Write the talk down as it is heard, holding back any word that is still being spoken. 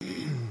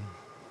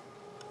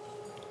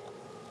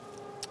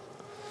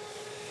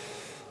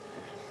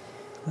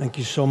Thank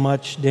you so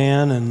much,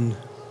 Dan, and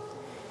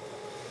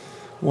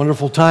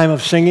wonderful time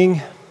of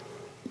singing.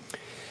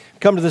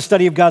 Come to the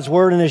study of God's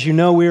Word, and as you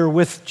know, we are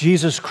with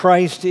Jesus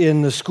Christ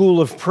in the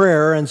School of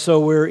Prayer, and so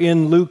we're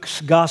in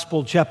Luke's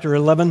Gospel, chapter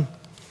 11.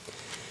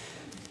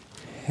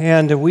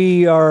 And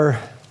we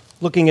are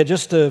looking at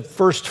just the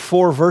first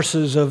 4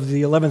 verses of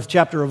the 11th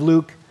chapter of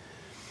Luke,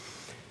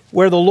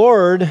 where the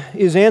Lord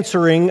is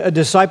answering a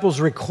disciple's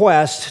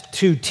request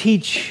to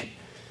teach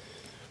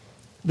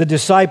the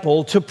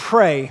disciple to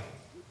pray.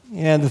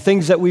 And the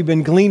things that we've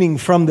been gleaning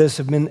from this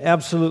have been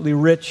absolutely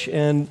rich,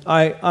 and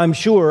I'm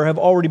sure have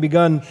already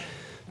begun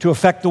to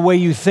affect the way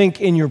you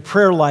think in your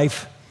prayer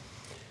life.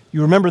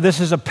 You remember this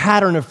is a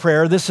pattern of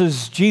prayer. This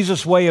is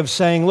Jesus' way of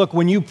saying, look,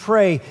 when you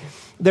pray,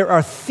 there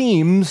are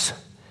themes,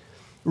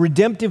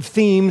 redemptive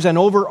themes and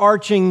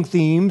overarching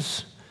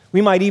themes.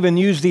 We might even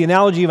use the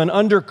analogy of an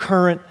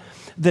undercurrent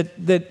that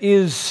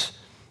is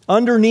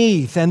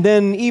underneath, and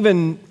then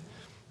even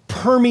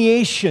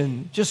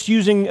permeation, just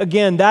using,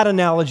 again, that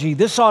analogy.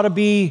 This ought to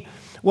be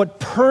what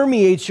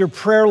permeates your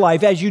prayer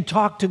life as you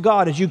talk to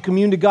God, as you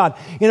commune to God,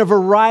 in a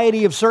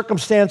variety of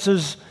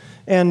circumstances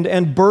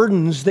and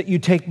burdens that you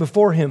take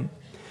before Him.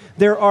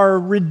 There are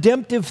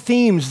redemptive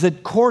themes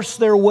that course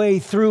their way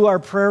through our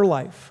prayer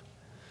life.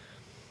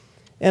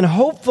 And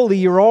hopefully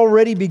you're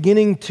already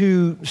beginning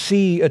to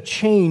see a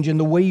change in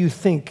the way you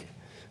think,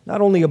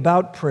 not only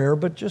about prayer,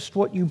 but just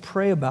what you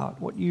pray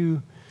about, what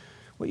you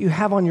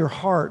have on your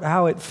heart,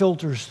 how it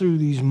filters through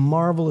these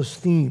marvelous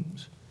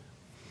themes.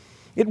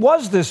 It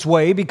was this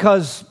way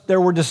because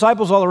there were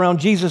disciples all around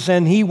Jesus,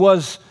 and He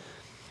was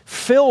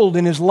filled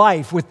in His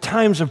life with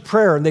times of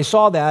prayer, and they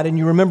saw that. And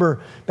you remember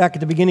back at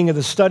the beginning of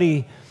the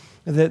study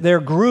that there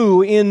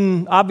grew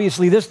in,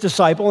 obviously, this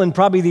disciple and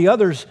probably the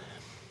others,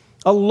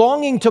 a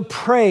longing to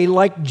pray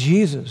like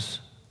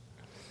Jesus.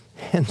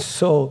 And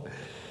so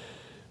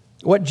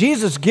what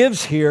Jesus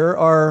gives here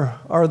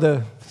are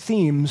the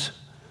themes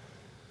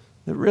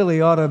that really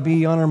ought to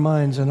be on our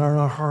minds and on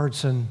our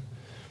hearts and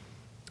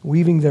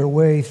weaving their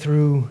way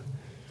through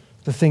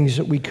the things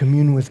that we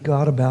commune with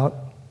God about.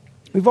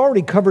 We've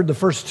already covered the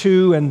first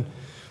 2, and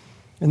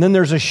then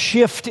there's a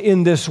shift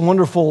in this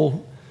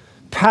wonderful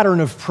pattern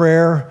of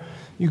prayer.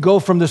 You go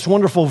from this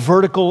wonderful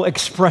vertical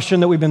expression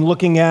that we've been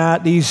looking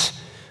at, these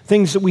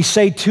things that we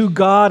say to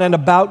God and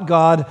about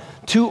God,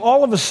 to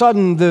all of a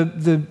sudden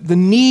the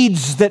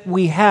needs that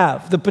we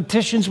have, the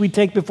petitions we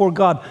take before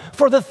God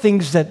for the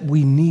things that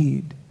we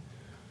need.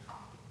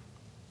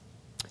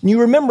 And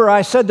you remember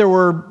I said there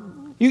were,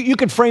 you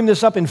could frame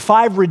this up in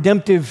 5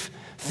 redemptive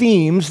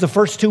themes. The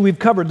first 2 we've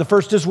covered. The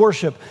first is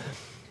worship.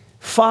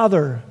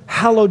 Father,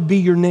 hallowed be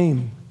your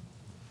name.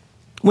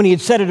 When He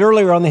had said it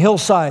earlier on the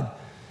hillside,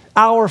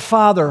 our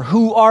Father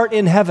who art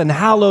in heaven,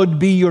 hallowed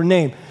be your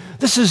name.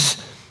 This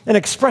is an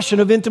expression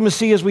of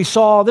intimacy, as we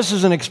saw. This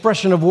is an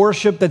expression of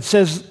worship that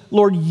says,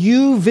 Lord,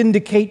 you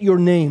vindicate your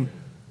name.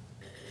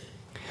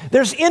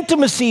 There's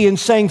intimacy in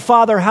saying,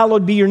 Father,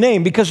 hallowed be your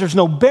name, because there's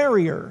no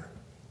barrier.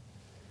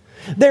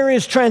 There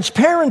is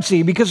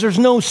transparency because there's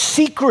no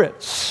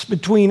secrets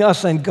between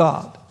us and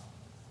God.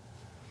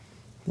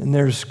 And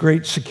there's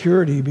great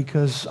security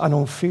because I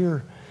don't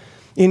fear.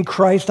 In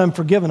Christ, I'm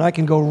forgiven. I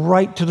can go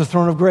right to the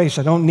throne of grace.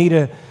 I don't need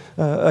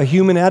a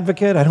human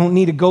advocate. I don't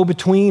need a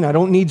go-between. I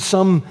don't need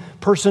some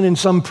person in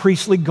some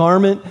priestly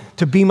garment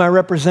to be my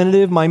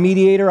representative, my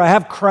mediator. I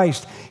have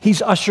Christ.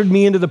 He's ushered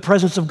me into the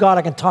presence of God.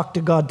 I can talk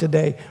to God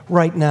today,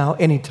 right now,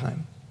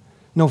 anytime.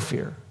 No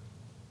fear.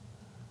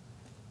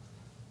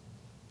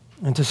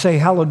 And to say,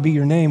 hallowed be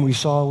your name, we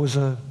saw was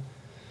a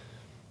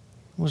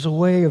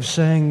way of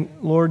saying,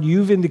 Lord,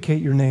 you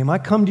vindicate your name. I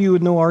come to you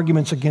with no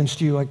arguments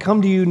against you. I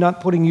come to you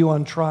not putting you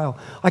on trial.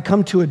 I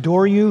come to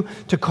adore you,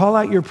 to call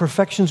out your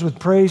perfections with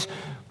praise,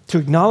 to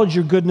acknowledge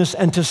your goodness,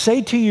 and to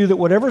say to you that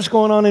whatever's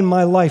going on in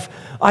my life,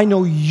 I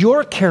know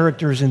your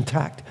character is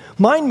intact.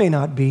 Mine may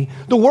not be,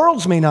 the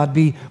world's may not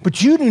be,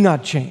 but you do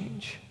not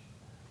change.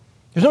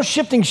 There's no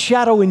shifting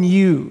shadow in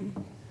you.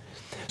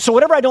 So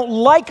whatever I don't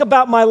like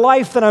about my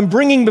life that I'm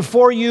bringing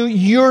before you,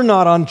 you're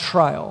not on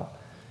trial.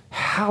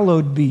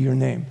 Hallowed be your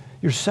name.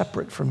 You're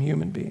separate from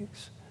human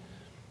beings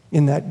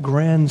in that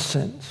grand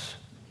sense.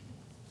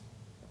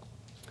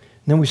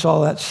 And then we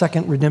saw that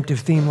second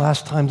redemptive theme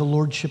last time, the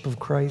lordship of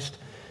Christ.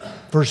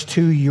 Verse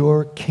 2,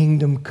 your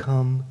kingdom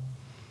come.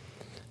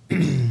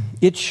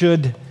 It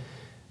should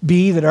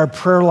be that our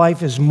prayer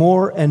life is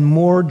more and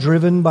more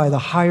driven by the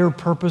higher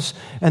purpose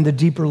and the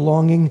deeper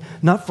longing,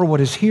 not for what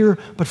is here,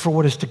 but for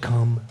what is to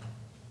come.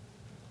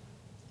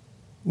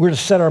 We're to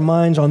set our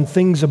minds on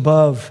things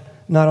above,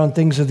 not on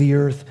things of the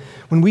earth.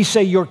 When we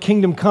say your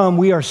kingdom come,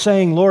 we are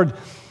saying, Lord,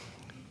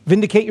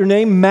 vindicate your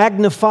name,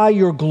 magnify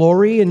your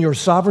glory and your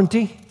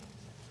sovereignty.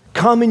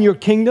 Come in your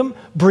kingdom,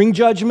 bring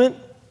judgment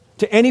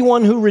to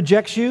anyone who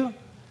rejects you.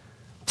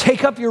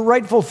 Take up your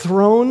rightful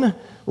throne,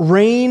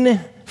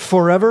 reign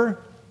forever.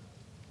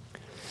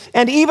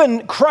 And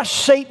even crush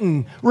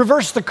Satan,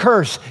 reverse the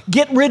curse,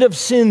 get rid of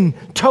sin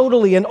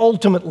totally and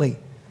ultimately.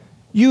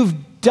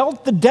 You've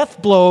dealt the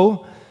death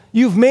blow.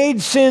 You've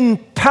made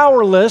sin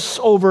powerless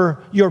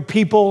over your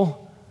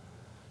people.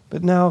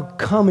 But now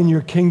come in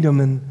your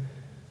kingdom and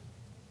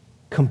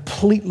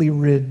completely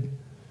rid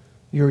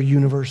your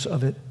universe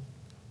of it.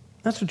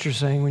 That's what you're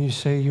saying when you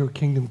say your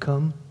kingdom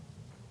come.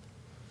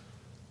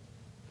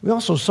 We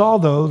also saw,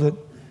 though, that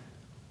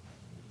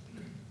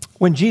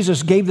when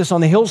Jesus gave this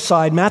on the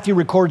hillside, Matthew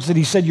records that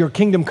he said, your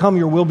kingdom come,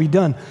 your will be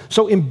done.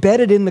 So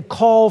embedded in the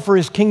call for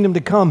his kingdom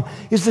to come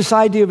is this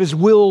idea of his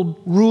will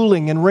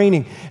ruling and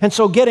reigning. And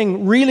so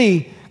getting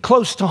really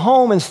close to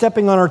home and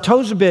stepping on our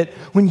toes a bit,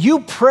 when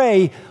you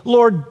pray,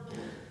 Lord,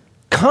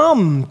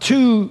 come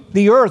to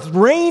the earth,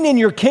 reign in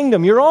your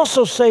kingdom, you're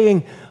also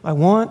saying, I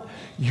want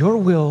your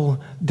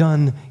will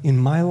done in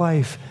my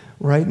life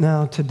right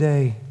now,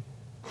 today.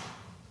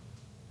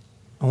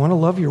 I want to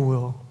love your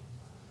will.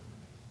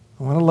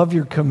 I want to love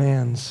your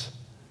commands.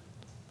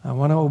 I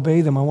want to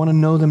obey them. I want to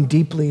know them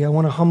deeply. I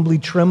want to humbly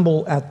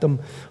tremble at them.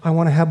 I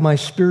want to have my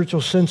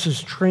spiritual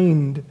senses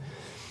trained.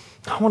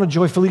 I want to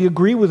joyfully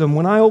agree with them.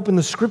 When I open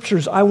the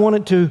scriptures, I want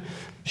it to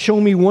show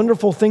me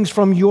wonderful things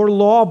from your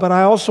law, but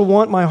I also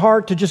want my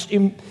heart to just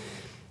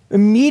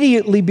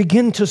immediately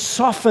begin to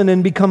soften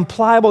and become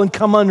pliable and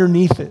come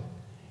underneath it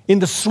in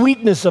the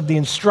sweetness of the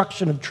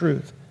instruction of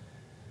truth.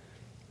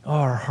 Oh,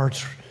 our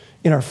hearts,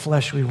 in our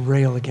flesh, we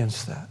rail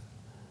against that.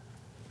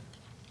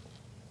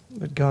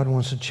 But God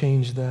wants to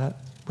change that,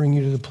 bring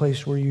you to the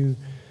place where you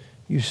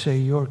say,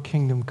 your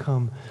kingdom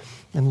come.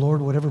 And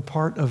Lord, whatever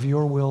part of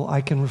your will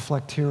I can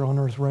reflect here on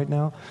earth right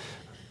now,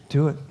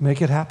 do it.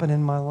 Make it happen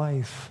in my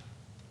life.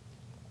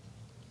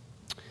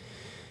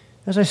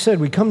 As I said,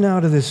 we come now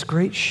to this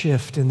great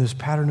shift in this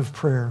pattern of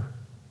prayer,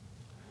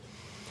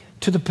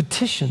 to the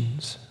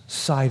petitions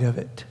side of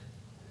it.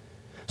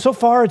 So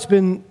far, it's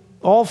been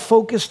all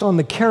focused on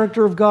the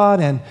character of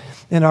God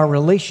and our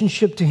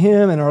relationship to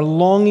Him and our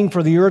longing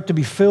for the earth to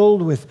be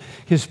filled with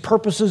His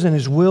purposes and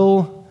His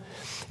will.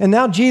 And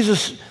now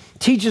Jesus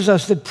teaches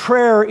us that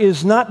prayer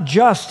is not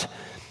just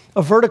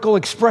a vertical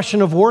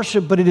expression of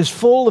worship, but it is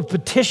full of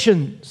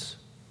petitions,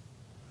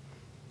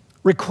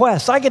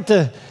 requests. I get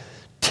to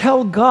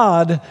tell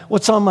God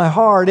what's on my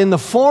heart in the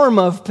form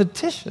of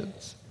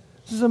petitions.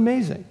 This is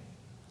amazing.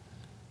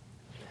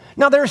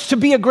 Now, there's to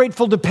be a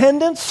grateful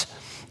dependence,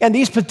 and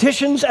these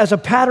petitions as a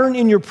pattern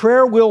in your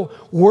prayer will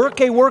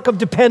work a work of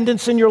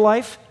dependence in your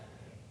life.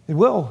 It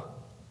will.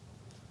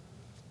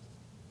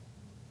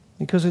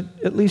 Because it,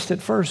 at least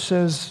at first,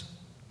 says,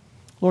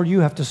 Lord, you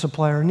have to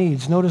supply our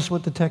needs. Notice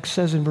what the text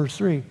says in verse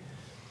 3.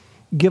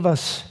 Give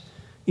us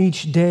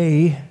each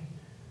day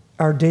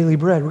our daily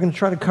bread. We're going to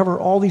try to cover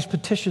all these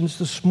petitions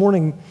this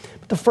morning.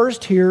 But the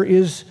first here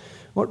is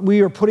what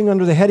we are putting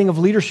under the heading of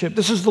leadership.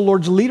 This is the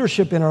Lord's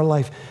leadership in our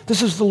life.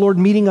 This is the Lord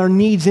meeting our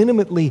needs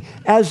intimately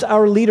as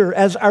our leader,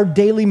 as our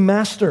daily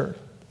master.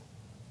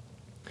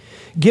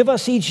 Give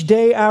us each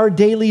day our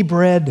daily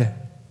bread.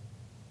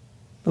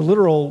 The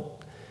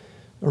literal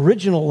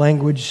original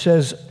language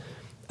says,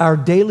 our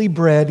daily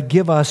bread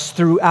give us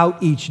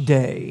throughout each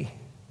day.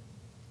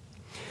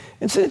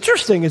 It's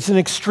interesting. It's an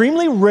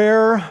extremely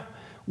rare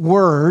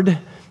word,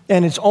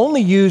 and it's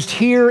only used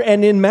here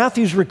and in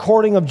Matthew's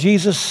recording of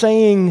Jesus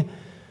saying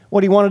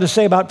what he wanted to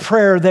say about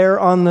prayer there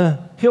on the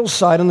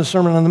hillside on the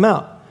Sermon on the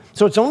Mount.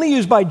 So it's only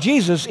used by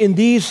Jesus in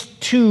these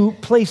two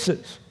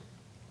places.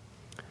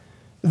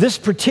 This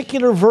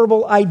particular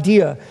verbal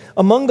idea,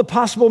 among the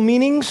possible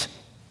meanings,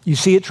 you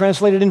see it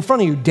translated in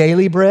front of you,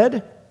 daily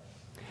bread.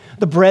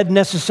 The bread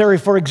necessary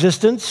for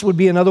existence would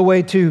be another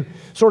way to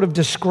sort of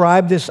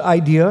describe this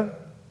idea.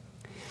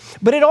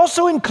 But it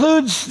also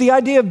includes the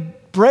idea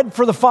of bread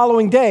for the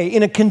following day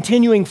in a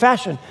continuing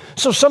fashion.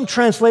 So some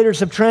translators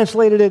have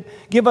translated it,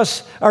 give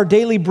us our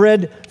daily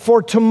bread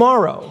for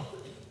tomorrow.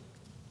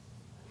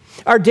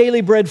 Our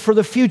daily bread for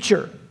the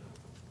future.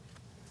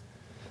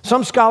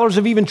 Some scholars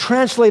have even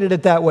translated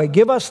it that way.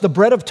 Give us the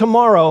bread of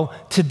tomorrow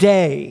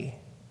today.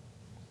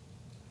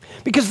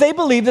 Because they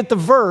believe that the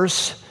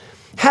verse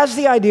has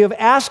the idea of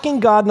asking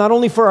God not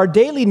only for our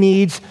daily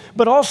needs,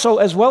 but also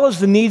as well as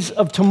the needs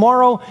of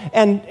tomorrow,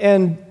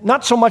 and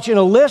not so much in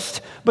a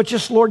list, but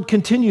just, Lord,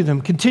 continue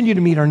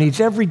to meet our needs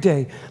every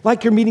day,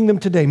 like you're meeting them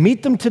today.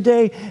 Meet them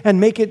today and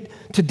make it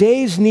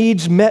today's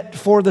needs met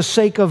for the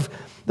sake of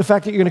the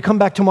fact that you're going to come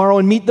back tomorrow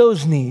and meet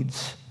those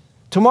needs.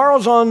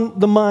 Tomorrow's on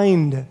the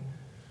mind,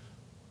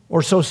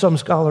 or so some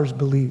scholars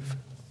believe.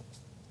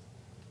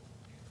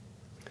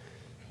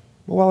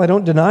 While I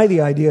don't deny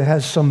the idea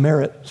has some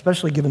merit,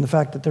 especially given the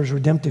fact that there's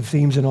redemptive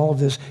themes in all of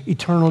this,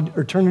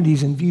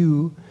 eternities in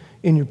view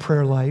in your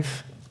prayer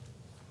life,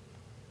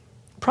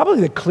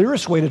 probably the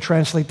clearest way to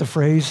translate the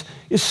phrase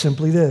is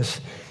simply this: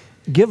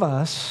 give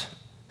us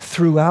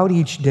throughout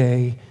each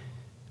day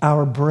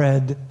our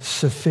bread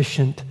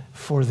sufficient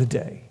for the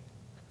day.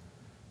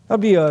 That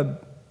would be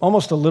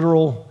almost a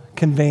literal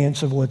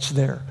conveyance of what's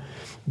there.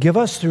 Give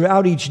us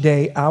throughout each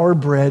day our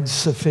bread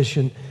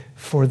sufficient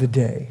for the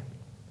day.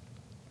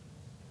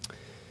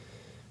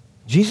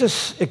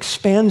 Jesus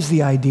expands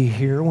the idea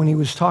here when he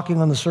was talking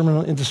in the Sermon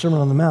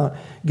on the Mount.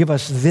 Give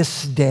us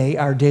this day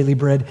our daily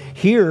bread.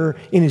 Here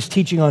in his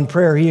teaching on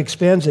prayer, he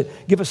expands it.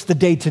 Give us the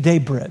day-to-day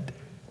bread.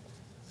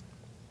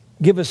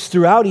 give us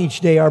throughout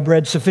each day our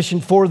bread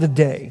sufficient for the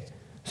day.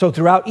 So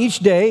throughout each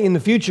day in the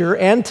future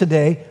and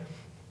today,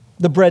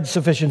 the bread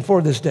sufficient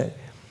for this day.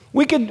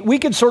 We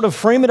could sort of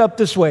frame it up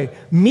this way.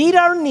 Meet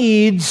our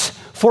needs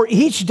for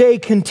each day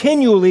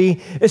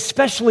continually,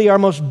 especially our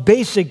most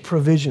basic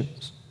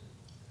provisions.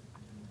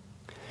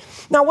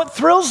 Now, what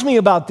thrills me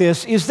about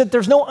this is that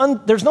there's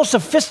no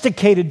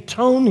sophisticated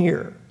tone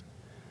here.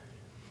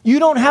 You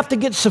don't have to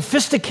get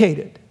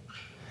sophisticated.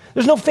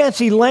 There's no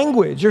fancy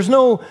language. There's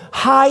no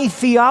high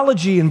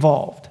theology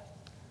involved.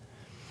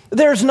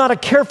 There's not a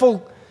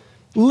careful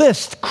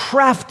list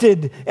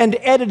crafted and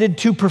edited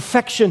to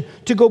perfection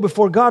to go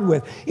before God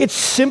with. It's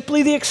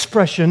simply the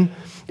expression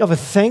of a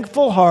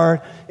thankful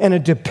heart and a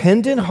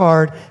dependent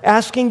heart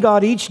asking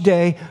God each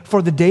day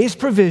for the day's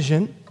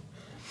provision,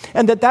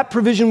 and that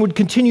provision would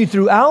continue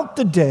throughout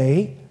the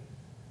day,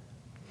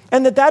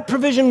 and that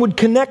provision would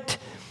connect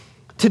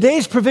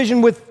today's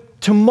provision with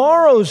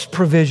tomorrow's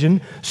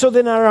provision, so that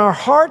in our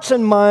hearts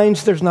and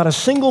minds there's not a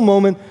single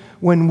moment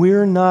when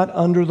we're not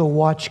under the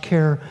watch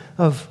care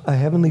of a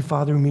Heavenly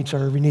Father who meets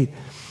our every need.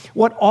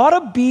 What ought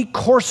to be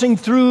coursing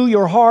through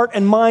your heart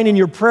and mind in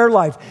your prayer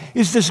life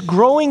is this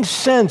growing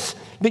sense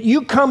that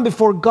you come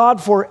before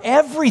God for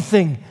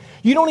everything.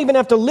 You don't even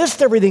have to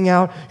list everything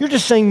out. You're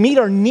just saying, meet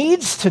our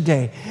needs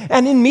today.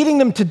 And in meeting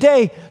them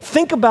today,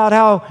 think about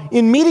how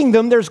in meeting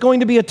them, there's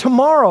going to be a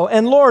tomorrow.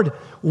 And Lord,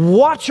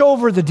 watch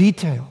over the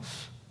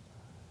details.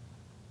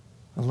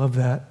 I love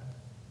that.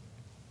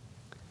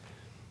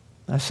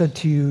 I said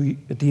to you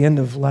at the end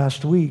of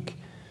last week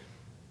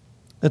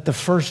that the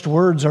first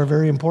words are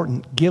very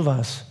important. Give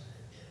us.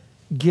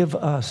 Give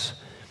us.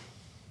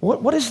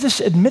 What is this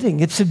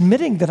admitting? It's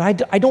admitting that I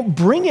don't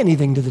bring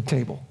anything to the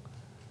table.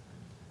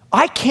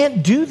 I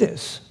can't do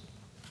this.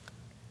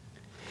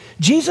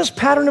 Jesus'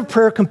 pattern of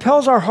prayer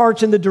compels our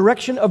hearts in the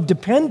direction of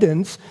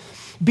dependence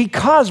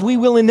because we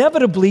will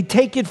inevitably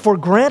take it for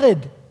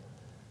granted.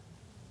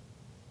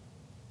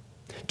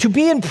 To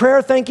be in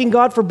prayer thanking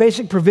God for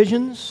basic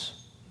provisions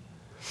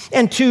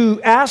and to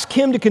ask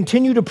Him to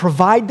continue to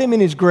provide them in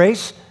His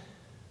grace,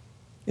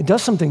 it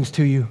does some things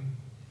to you.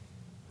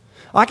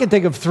 I can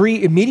think of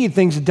 3 immediate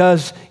things it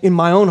does in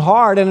my own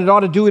heart, and it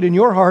ought to do it in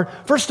your heart.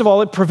 First of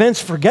all, it prevents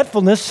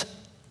forgetfulness.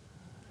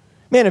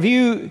 Man, if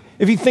you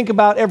think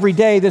about every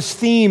day this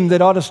theme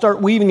that ought to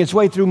start weaving its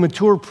way through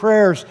mature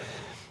prayers,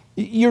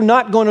 you're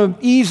not going to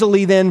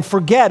easily then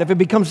forget if it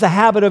becomes the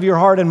habit of your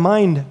heart and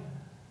mind.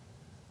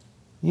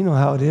 You know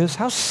how it is.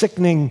 How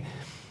sickening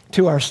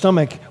to our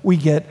stomach we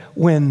get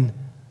when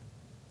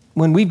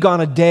we've gone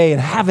a day and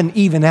haven't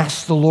even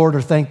asked the Lord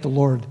or thanked the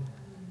Lord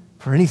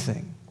for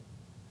anything.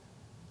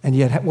 And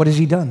yet, what has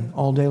He done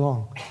all day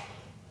long?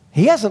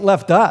 He hasn't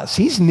left us.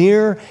 He's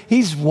near.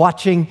 He's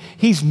watching.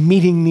 He's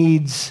meeting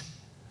needs.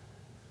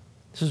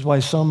 This is why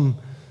some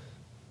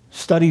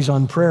studies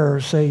on prayer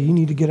say you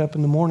need to get up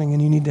in the morning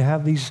and you need to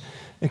have these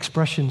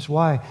expressions.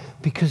 Why?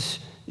 Because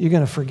you're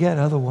going to forget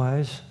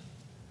otherwise.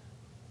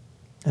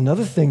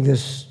 Another thing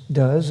this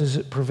does is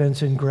it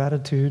prevents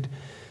ingratitude.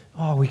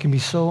 Oh, we can be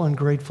so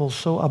ungrateful,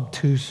 so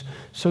obtuse,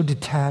 so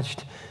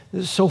detached,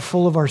 so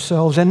full of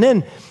ourselves. And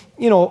then,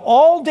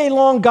 all day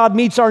long God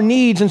meets our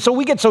needs, and so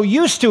we get so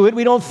used to it,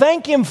 we don't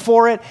thank Him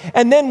for it.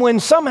 And then when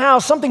somehow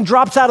something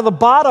drops out of the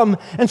bottom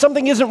and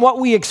something isn't what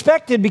we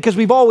expected because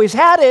we've always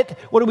had it,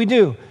 what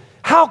do?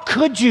 How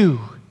could you?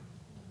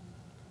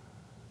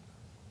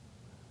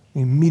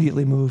 We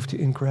immediately move to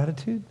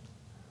ingratitude.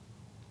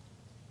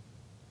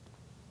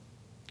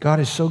 God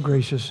is so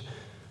gracious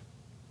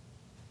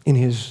in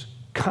His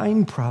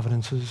kind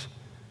providences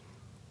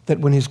that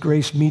when His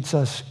grace meets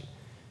us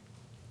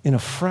in a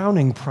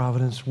frowning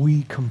providence,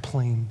 we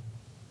complain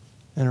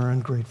and are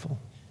ungrateful.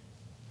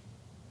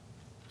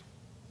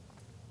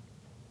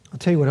 I'll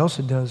tell you what else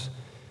it does.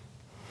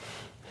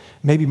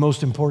 Maybe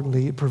most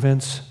importantly, it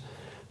prevents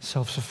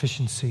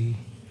self-sufficiency.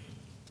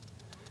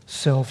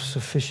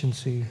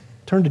 Self-sufficiency.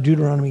 Turn to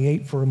Deuteronomy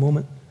 8 for a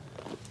moment.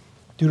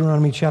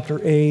 Deuteronomy chapter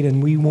 8,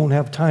 and we won't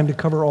have time to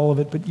cover all of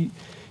it, but you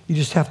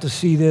just have to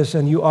see this,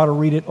 and you ought to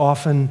read it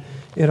often.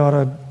 It ought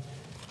to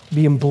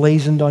be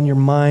emblazoned on your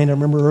mind. I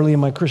remember early in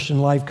my Christian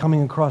life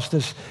coming across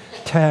this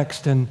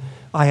text, and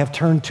I have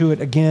turned to it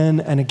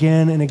again and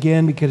again and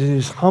again because it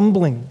is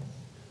humbling.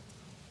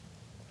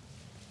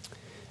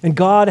 And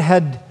God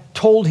had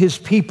told His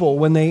people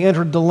when they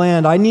entered the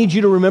land, I need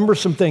you to remember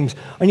some things.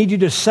 I need you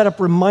to set up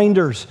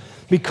reminders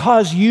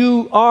because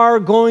you are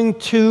going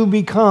to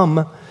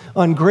become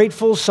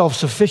ungrateful,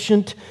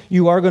 self-sufficient.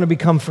 You are going to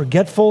become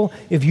forgetful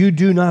if you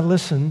do not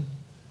listen.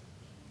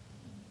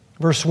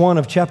 Verse 1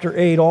 of chapter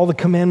 8, all the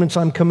commandments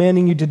I'm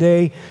commanding you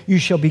today, you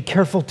shall be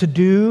careful to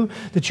do,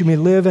 that you may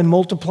live and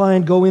multiply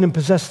and go in and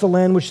possess the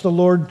land which the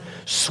Lord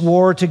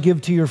swore to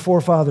give to your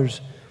forefathers.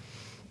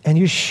 And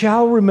you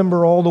shall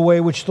remember all the way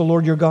which the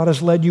Lord your God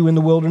has led you in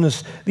the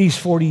wilderness these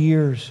 40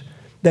 years,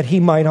 that He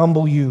might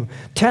humble you,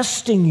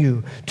 testing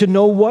you to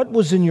know what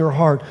was in your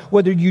heart,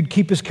 whether you'd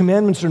keep His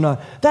commandments or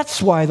not.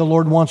 That's why the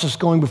Lord wants us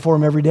going before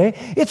Him every day.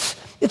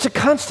 It's a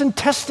constant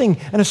testing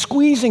and a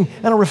squeezing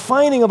and a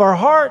refining of our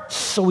hearts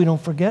so we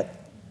don't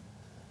forget.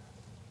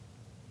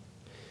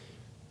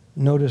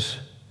 Notice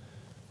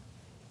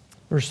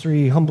verse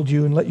 3, He humbled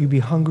you and let you be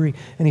hungry,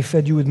 and He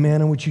fed you with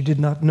manna which you did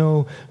not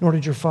know, nor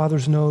did your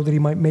fathers know, that He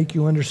might make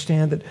you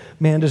understand that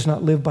man does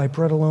not live by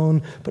bread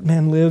alone, but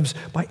man lives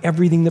by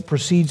everything that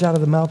proceeds out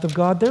of the mouth of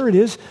God. There it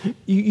is.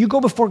 You go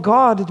before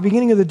God at the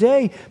beginning of the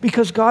day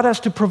because God has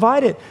to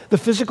provide it, the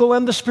physical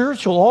and the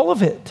spiritual, all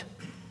of it.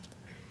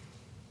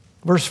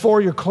 Verse 4,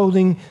 your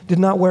clothing did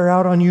not wear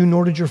out on you,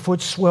 nor did your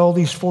foot swell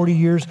these 40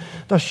 years.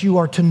 Thus you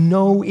are to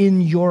know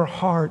in your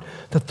heart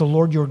that the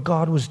Lord your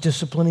God was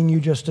disciplining you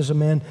just as a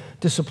man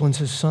disciplines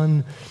his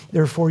son.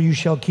 Therefore you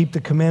shall keep the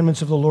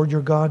commandments of the Lord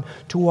your God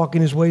to walk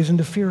in His ways and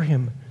to fear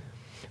Him.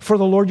 For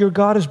the Lord your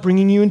God is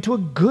bringing you into a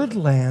good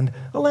land,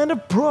 a land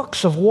of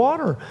brooks, of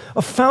water,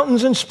 of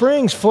fountains and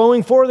springs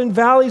flowing forth in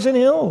valleys and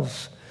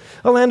hills.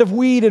 A land of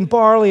wheat and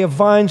barley, of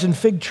vines and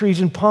fig trees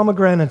and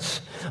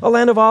pomegranates, a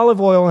land of olive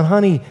oil and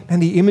honey.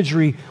 And the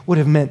imagery would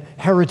have meant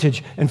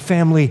heritage and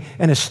family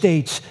and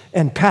estates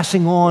and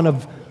passing on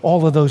of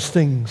all of those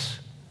things.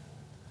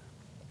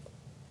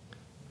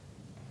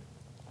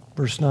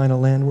 Verse 9, a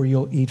land where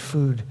you'll eat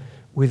food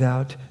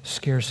without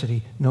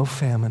scarcity, no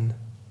famine,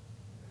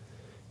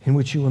 in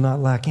which you will not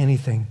lack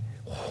anything.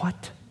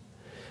 What?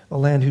 A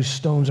land whose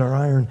stones are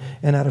iron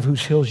and out of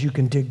whose hills you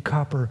can dig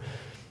copper.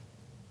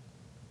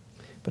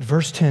 But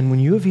verse 10, when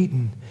you have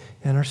eaten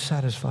and are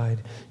satisfied,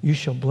 you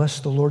shall bless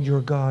the Lord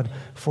your God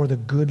for the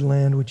good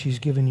land which He's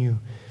given you.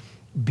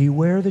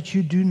 Beware that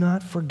you do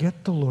not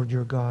forget the Lord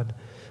your God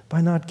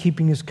by not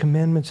keeping His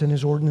commandments and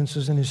His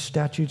ordinances and His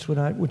statutes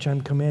which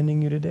I'm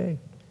commanding you today.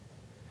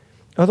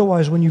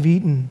 Otherwise, when you've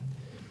eaten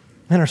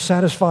and are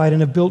satisfied and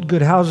have built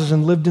good houses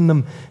and lived in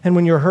them, and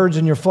when your herds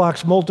and your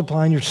flocks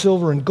multiply and your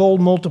silver and gold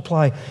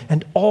multiply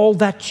and all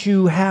that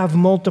you have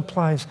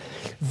multiplies,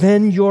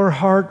 then your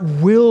heart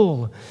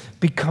will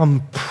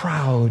become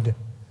proud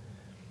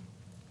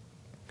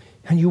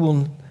and you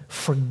will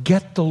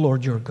forget the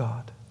Lord your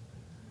God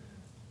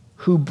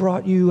who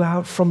brought you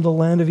out from the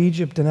land of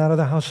Egypt and out of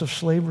the house of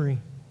slavery.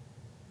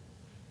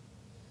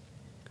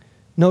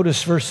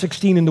 Notice verse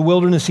 16, in the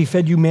wilderness He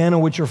fed you manna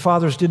which your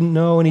fathers didn't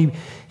know, and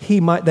he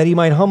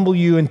might humble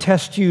you and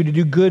test you to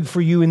do good for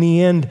you in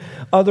the end.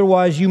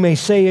 Otherwise you may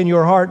say in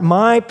your heart,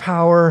 my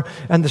power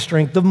and the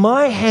strength of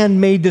my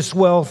hand made this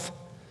wealth.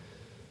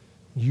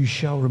 You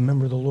shall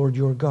remember the Lord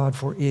your God,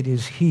 for it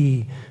is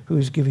He who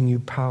is giving you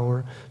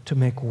power to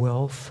make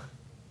wealth.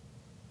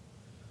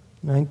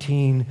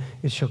 19,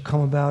 it shall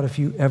come about if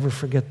you ever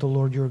forget the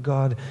Lord your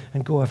God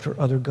and go after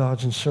other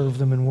gods and serve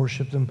them and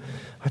worship them.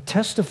 I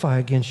testify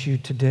against you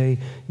today,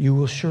 you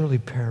will surely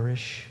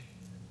perish.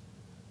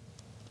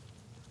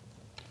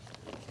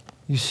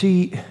 You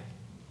see,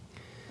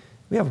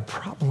 we have a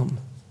problem.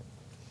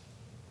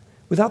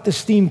 Without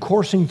this theme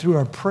coursing through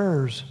our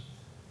prayers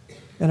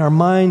and our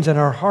minds and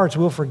our hearts,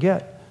 we'll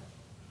forget.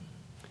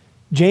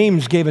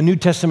 James gave a New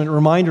Testament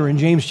reminder in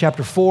James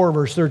chapter 4,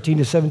 verse 13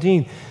 to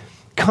 17.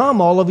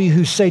 Come, all of you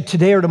who say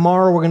today or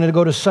tomorrow we're going to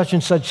go to such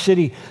and such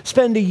city,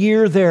 spend a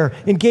year there,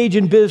 engage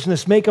in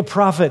business, make a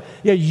profit.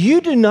 Yet you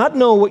do not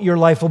know what your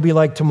life will be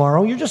like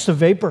tomorrow. You're just a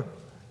vapor.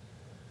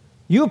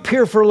 You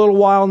appear for a little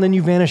while and then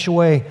you vanish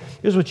away.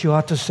 Here's what you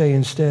ought to say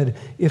instead.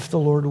 If the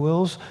Lord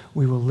wills,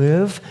 we will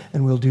live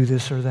and we'll do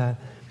this or that.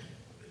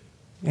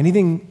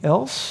 Anything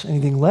else,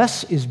 anything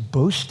less is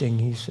boasting,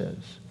 he says.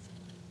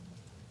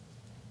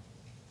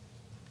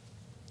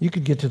 You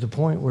could get to the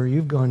point where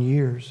you've gone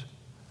years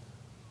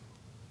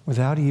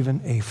without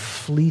even a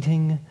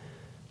fleeting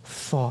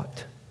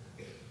thought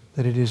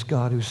that it is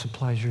God who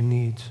supplies your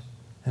needs.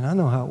 And I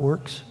know how it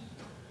works.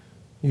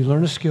 You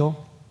learn a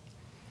skill,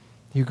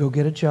 you go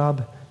get a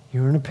job,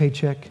 you earn a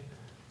paycheck,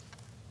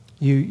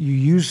 you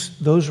use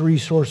those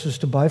resources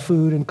to buy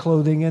food and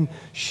clothing and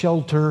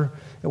shelter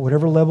at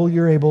whatever level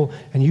you're able,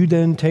 and you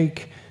then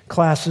take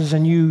classes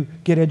and you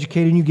get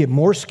educated and you get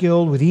more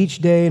skilled with each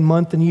day and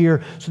month and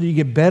year so that you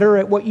get better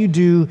at what you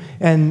do.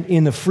 And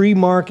in the free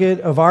market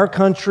of our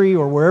country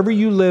or wherever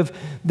you live,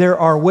 there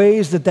are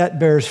ways that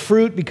bears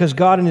fruit because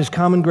God in His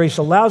common grace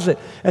allows it.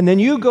 And then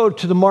you go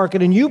to the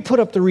market and you put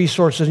up the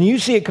resources and you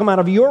see it come out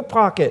of your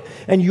pocket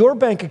and your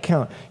bank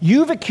account.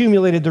 You've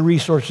accumulated the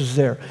resources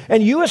there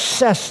and you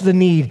assess the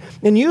need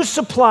and you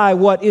supply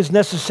what is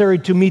necessary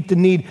to meet the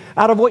need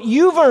out of what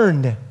you've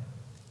earned.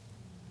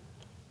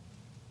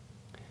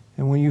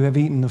 And when you have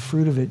eaten the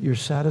fruit of it, you're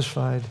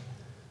satisfied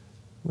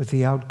with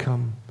the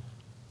outcome.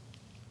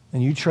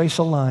 And you trace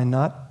a line,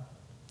 not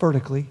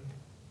vertically,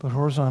 but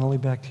horizontally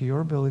back to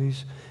your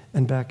abilities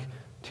and back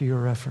to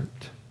your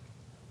effort.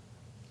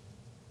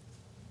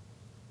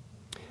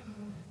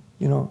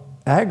 You know,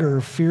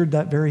 Agar feared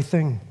that very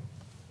thing.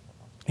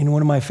 In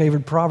one of my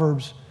favorite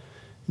Proverbs,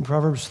 in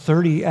Proverbs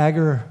 30,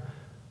 Agar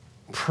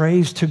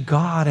prays to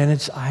God,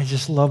 and I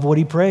just love what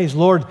he prays.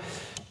 Lord,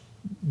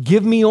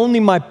 give me only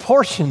my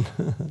portion.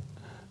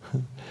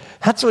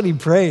 That's what he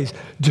prays.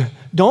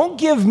 Don't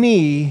give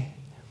me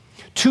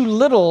too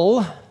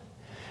little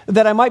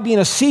that I might be in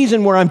a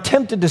season where I'm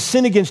tempted to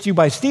sin against you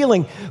by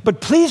stealing, but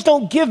please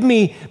don't give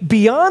me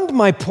beyond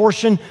my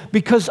portion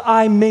because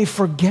I may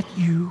forget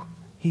you,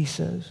 he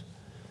says.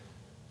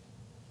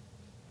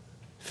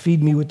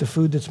 Feed me with the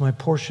food that's my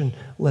portion,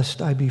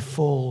 lest I be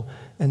full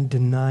and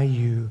deny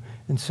you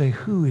and say,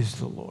 who is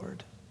the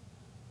Lord?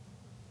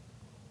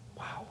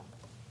 Wow.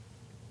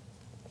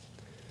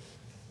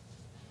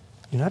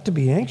 You're not to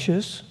be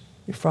anxious.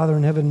 Your Father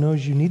in heaven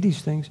knows you need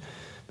these things.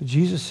 But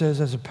Jesus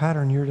says as a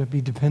pattern, you're to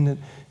be dependent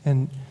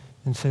and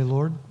say,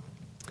 Lord,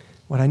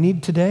 what I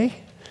need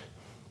today,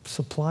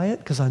 supply it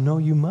because I know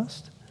you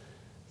must.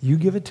 You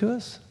give it to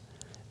us.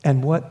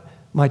 And what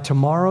my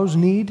tomorrows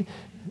need,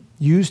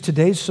 use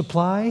today's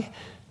supply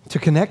to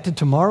connect to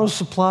tomorrow's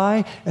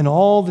supply and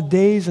all the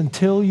days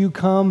until you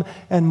come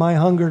and my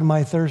hunger and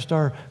my thirst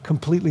are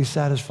completely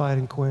satisfied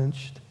and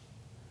quenched.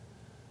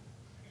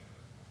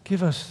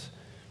 Give us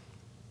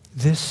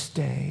this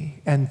day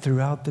and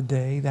throughout the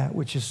day that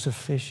which is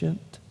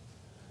sufficient.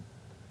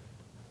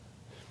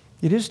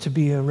 It is to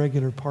be a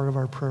regular part of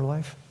our prayer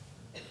life.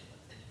 You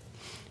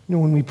know,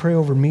 when we pray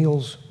over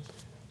meals,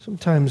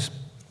 sometimes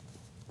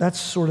that's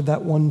sort of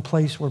that one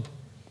place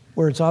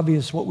where it's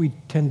obvious what we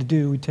tend to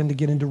do. We tend to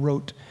get into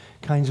rote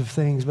kinds of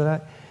things.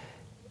 But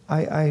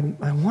I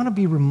want to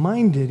be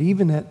reminded,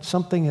 even at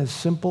something as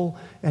simple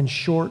and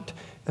short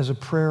as a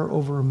prayer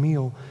over a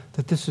meal,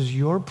 that this is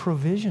your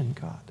provision,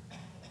 God.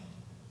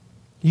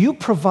 You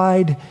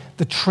provide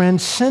the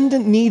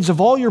transcendent needs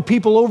of all your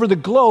people over the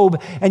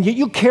globe, and yet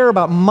you care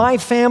about my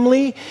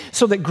family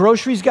so that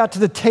groceries got to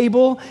the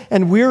table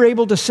and we're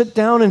able to sit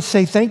down and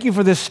say thank you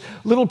for this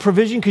little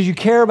provision because you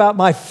care about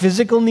my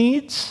physical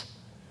needs.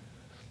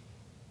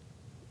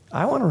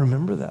 I want to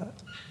remember that.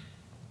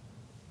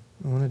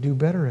 I want to do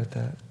better at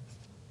that.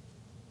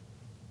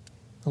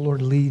 The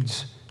Lord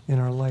leads in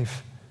our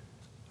life.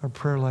 Our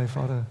prayer life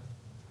ought to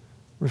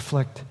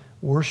reflect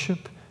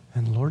worship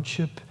and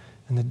lordship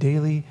and the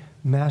daily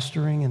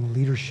mastering and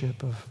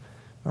leadership of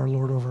our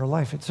Lord over our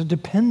life. It's a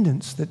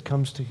dependence that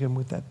comes to Him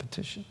with that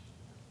petition.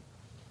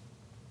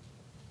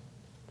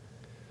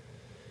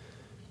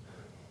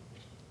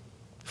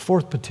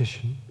 Fourth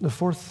petition, the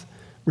fourth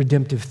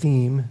redemptive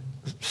theme,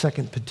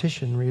 second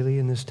petition really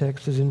in this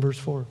text is in verse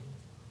 4.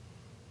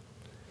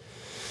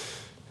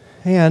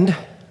 And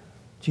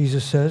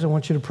Jesus says, I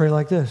want you to pray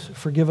like this: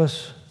 forgive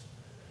us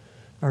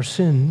our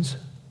sins,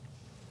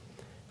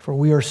 for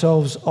we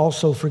ourselves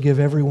also forgive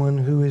everyone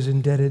who is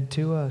indebted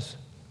to us.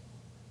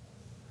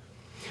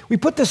 We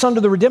put this under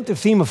the redemptive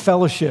theme of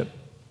fellowship.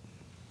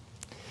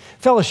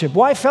 Fellowship.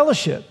 Why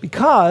fellowship?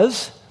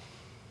 Because,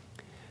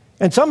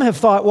 and some have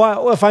thought,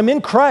 well, if I'm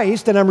in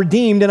Christ and I'm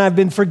redeemed and I've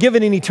been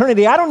forgiven in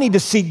eternity, I don't need to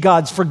seek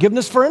God's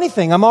forgiveness for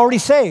anything. I'm already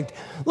saved.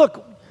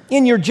 Look,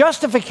 in your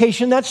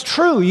justification, that's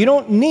true. You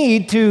don't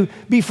need to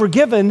be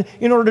forgiven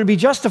in order to be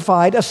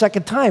justified a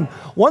second time.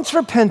 Once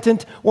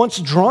repentant, once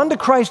drawn to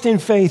Christ in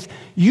faith,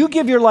 you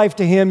give your life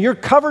to Him, you're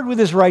covered with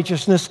His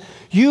righteousness,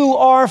 you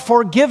are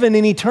forgiven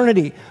in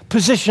eternity,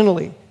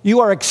 positionally. You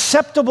are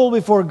acceptable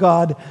before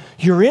God.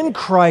 You're in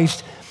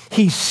Christ.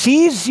 He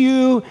sees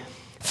you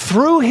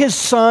through His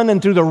Son,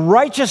 and through the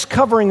righteous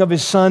covering of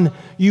His Son,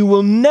 you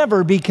will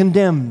never be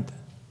condemned.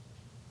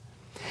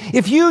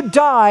 If you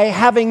die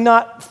having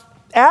not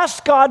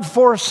asked God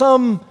for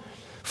some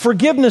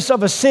forgiveness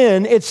of a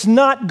sin, it's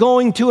not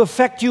going to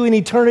affect you in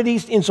eternity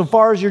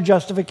insofar as your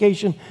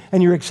justification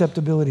and your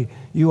acceptability.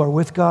 You are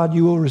with God.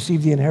 You will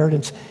receive the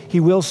inheritance. He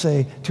will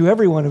say to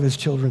every one of His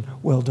children,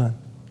 well done.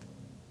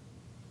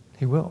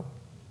 He will.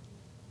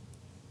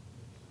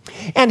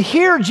 And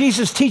here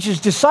Jesus teaches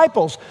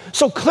disciples.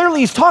 So clearly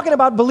He's talking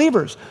about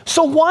believers.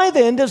 So why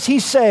then does He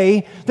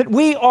say that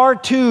we are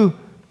to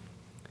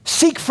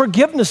seek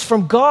forgiveness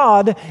from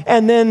God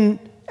and then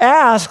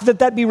ask that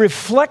that be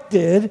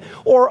reflected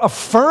or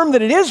affirm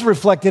that it is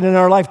reflected in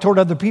our life toward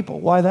other people?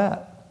 Why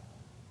that?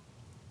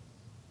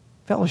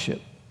 Fellowship.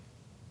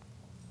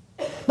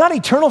 Not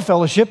eternal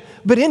fellowship,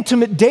 but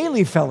intimate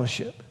daily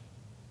fellowship.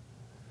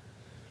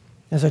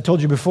 As I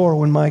told you before,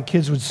 when my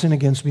kids would sin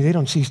against me, they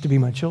don't cease to be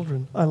my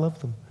children. I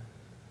love them.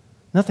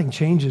 Nothing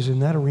changes in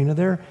that arena.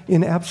 They're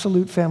in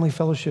absolute family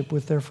fellowship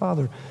with their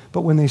Father.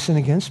 But when they sin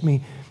against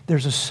me,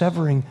 there's a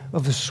severing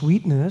of the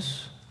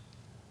sweetness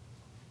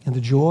and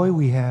the joy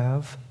we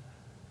have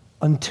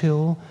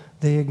until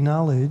they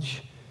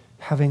acknowledge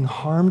having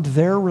harmed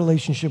their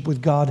relationship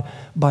with God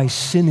by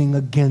sinning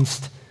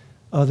against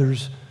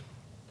others,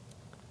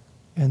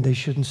 and they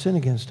shouldn't sin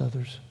against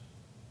others.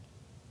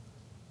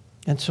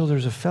 And so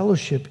there's a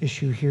fellowship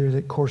issue here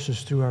that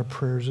courses through our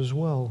prayers as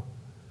well.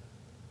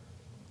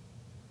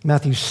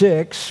 Matthew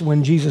 6,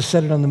 when Jesus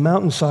said it on the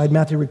mountainside,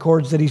 Matthew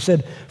records that He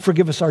said,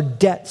 forgive us our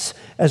debts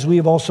as we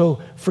have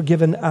also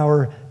forgiven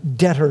our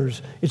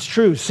debtors. It's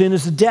true, sin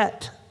is a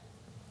debt.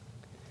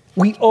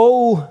 We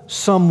owe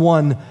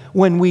someone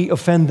when we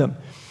offend them.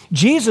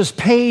 Jesus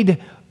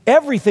paid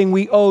everything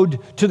we owed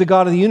to the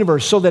God of the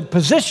universe so that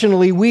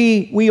positionally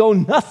we owe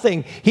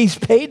nothing. He's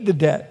paid the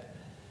debt.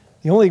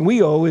 The only thing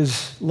we owe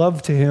is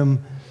love to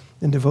Him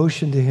and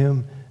devotion to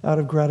Him out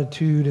of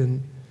gratitude,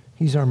 and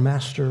He's our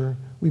master.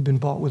 We've been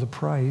bought with a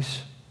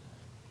price.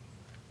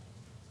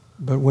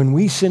 But when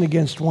we sin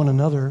against one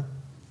another,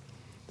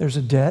 there's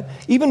a debt.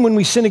 Even when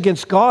we sin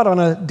against God on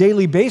a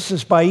daily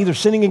basis by either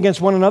sinning against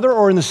one another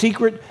or in the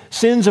secret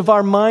sins of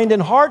our mind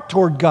and heart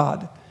toward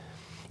God,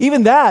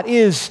 even that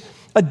is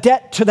a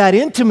debt to that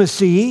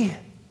intimacy.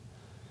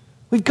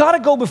 We've got to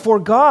go before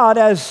God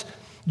as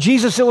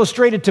Jesus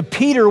illustrated to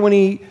Peter when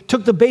he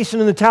took the basin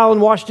and the towel and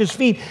washed his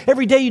feet.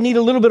 Every day you need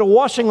a little bit of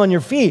washing on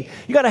your feet.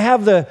 You got to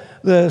have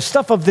the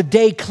stuff of the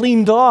day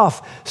cleaned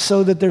off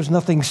so that there's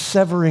nothing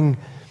severing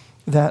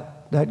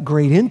that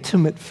great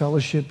intimate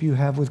fellowship you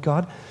have with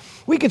God.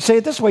 We could say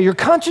it this way: your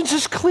conscience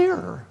is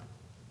clear.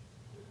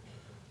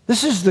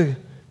 This is the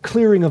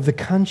clearing of the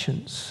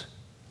conscience.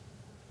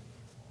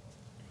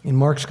 In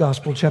Mark's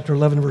Gospel, chapter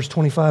 11, verse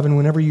 25, and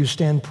whenever you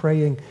stand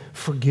praying,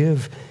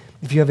 forgive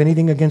if you have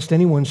anything against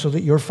anyone, so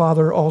that your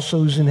Father also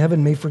who's in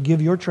heaven may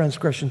forgive your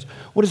transgressions.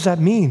 What does that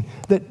mean?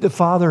 That the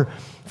Father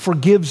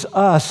forgives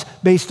us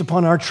based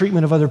upon our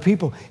treatment of other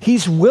people.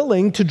 He's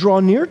willing to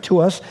draw near to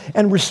us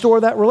and restore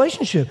that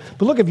relationship.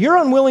 But look, if you're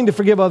unwilling to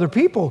forgive other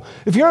people,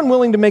 if you're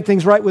unwilling to make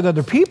things right with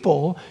other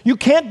people, you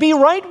can't be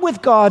right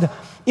with God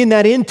in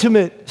that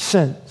intimate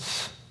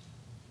sense.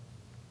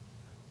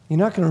 You're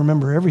not going to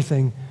remember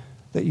everything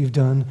that you've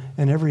done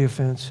and every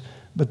offense,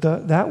 but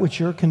that which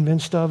you're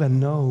convinced of and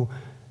know,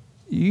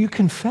 you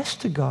confess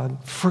to God,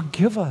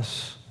 forgive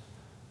us.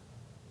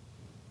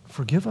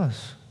 Forgive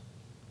us.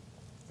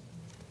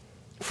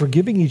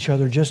 Forgiving each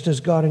other just as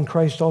God in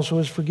Christ also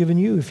has forgiven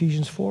you,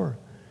 Ephesians 4.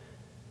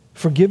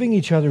 Forgiving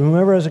each other,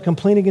 whomever has a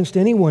complaint against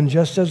anyone,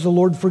 just as the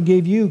Lord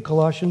forgave you,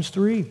 Colossians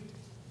 3.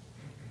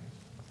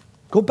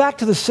 Go back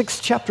to the 6th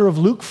chapter of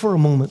Luke for a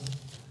moment.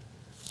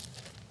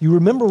 You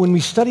remember when we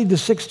studied the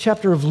 6th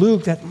chapter of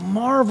Luke, that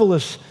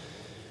marvelous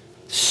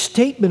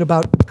statement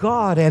about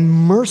God and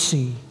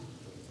mercy.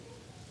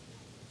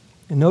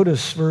 And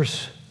notice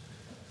verse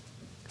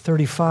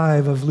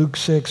 35 of Luke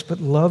 6,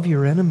 but love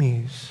your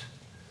enemies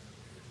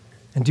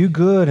and do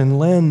good and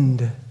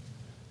lend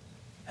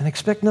and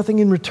expect nothing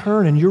in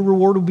return, and your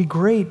reward will be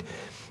great.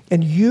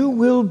 And you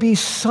will be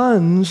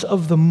sons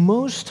of the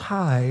Most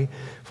High,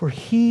 for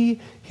He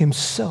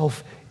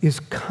Himself is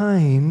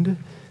kind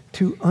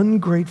to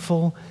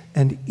ungrateful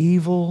and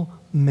evil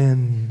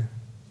men.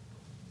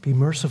 Be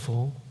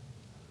merciful,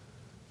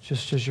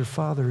 just as your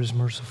Father is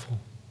merciful.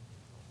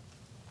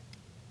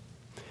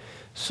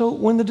 So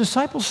when the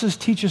disciple says,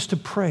 teach us to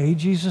pray,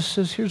 Jesus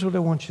says, here's what I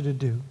want you to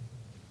do.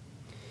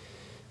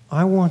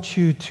 I want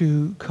you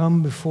to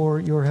come before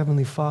your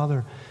Heavenly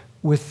Father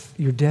with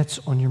your debts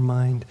on your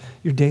mind,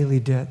 your daily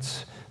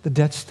debts, the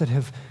debts that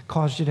have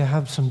caused you to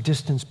have some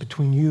distance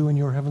between you and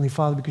your Heavenly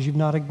Father because you've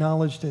not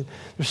acknowledged it.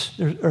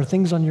 There are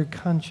things on your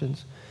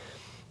conscience.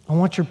 I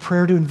want your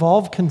prayer to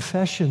involve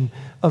confession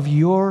of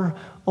your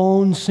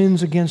own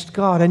sins against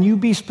God. And you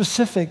be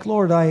specific.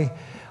 Lord, I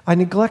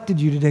neglected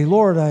you today.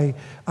 Lord,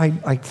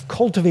 I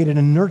cultivated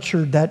and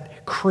nurtured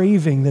that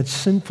craving that's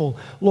sinful.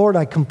 Lord,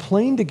 I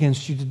complained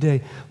against you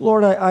today.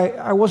 Lord,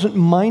 I wasn't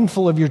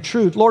mindful of your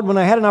truth. Lord, when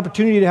I had an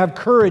opportunity to have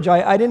courage,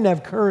 I didn't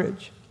have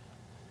courage.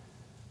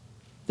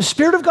 The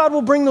Spirit of God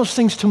will bring those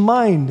things to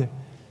mind.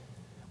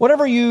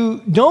 Whatever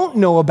you don't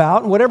know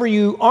about, whatever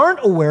you aren't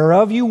aware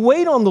of, you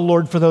wait on the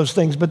Lord for those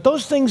things. But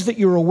those things that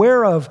you're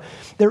aware of,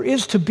 there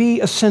is to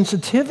be a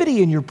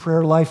sensitivity in your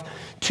prayer life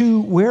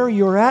to where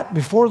you're at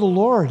before the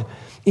Lord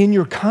in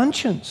your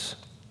conscience.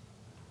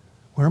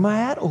 Where am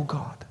I at, oh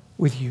God,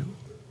 with you?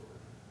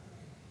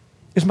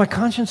 Is my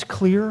conscience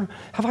clear?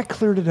 Have I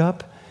cleared it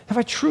up? Have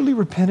I truly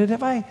repented?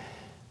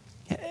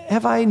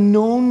 Have I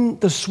known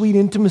the sweet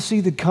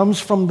intimacy that comes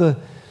from the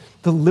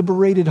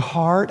liberated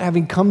heart,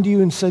 having come to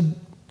you and said,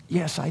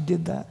 yes, I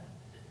did that.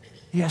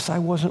 Yes, I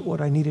wasn't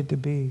what I needed to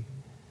be.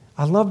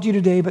 I loved you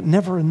today, but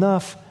never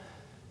enough.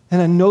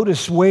 And I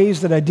noticed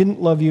ways that I didn't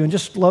love you and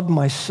just loved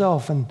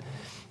myself. And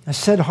I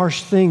said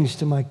harsh things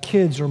to my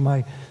kids or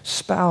my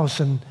spouse,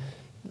 and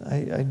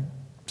I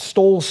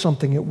stole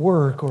something at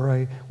work, or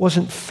I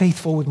wasn't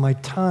faithful with my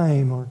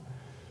time, or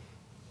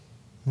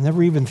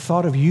never even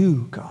thought of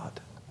you,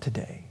 God,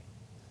 today.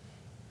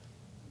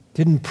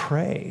 Didn't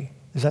pray.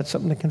 Is that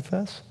something to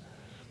confess?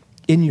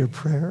 In your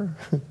prayer?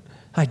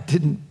 I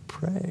didn't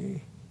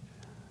pray.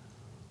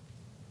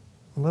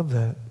 I love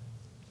that.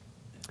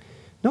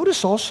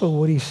 Notice also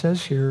what he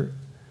says here.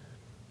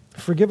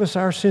 Forgive us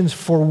our sins,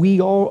 for we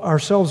all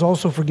ourselves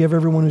also forgive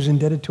everyone who's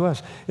indebted to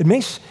us. It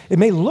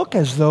may look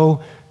as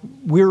though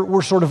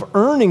we're sort of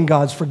earning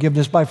God's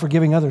forgiveness by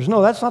forgiving others.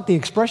 No, that's not the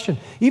expression.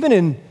 Even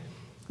in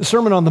the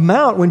Sermon on the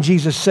Mount, when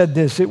Jesus said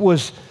this, it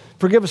was,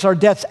 forgive us our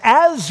debts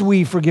as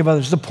we forgive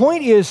others. The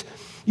point is,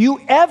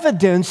 you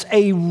evidence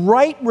a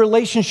right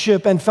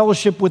relationship and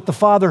fellowship with the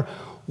Father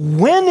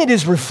when it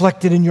is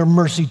reflected in your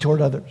mercy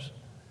toward others,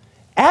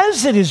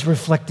 as it is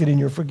reflected in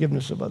your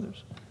forgiveness of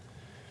others.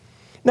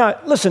 Now,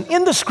 listen,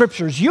 in the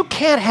Scriptures, you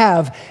can't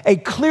have a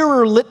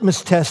clearer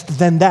litmus test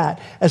than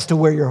that as to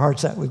where your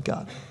heart's at with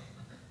God.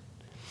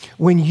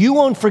 When you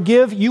won't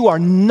forgive, you are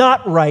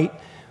not right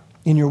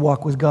in your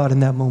walk with God in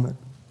that moment.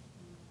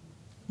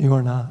 You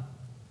are not.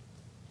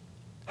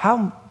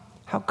 How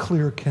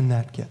clear can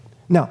that get?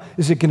 Now,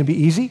 is it going to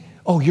be easy?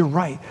 Oh, you're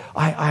right.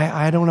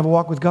 I don't have a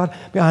walk with God.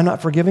 I'm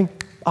not forgiving.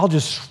 I'll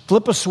just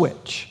flip a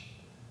switch.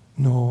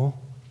 No,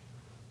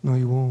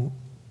 you won't.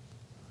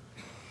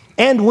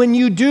 And when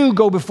you do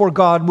go before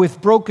God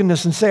with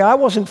brokenness and say, I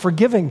wasn't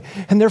forgiving,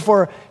 and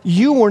therefore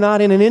you were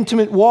not in an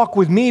intimate walk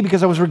with me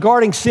because I was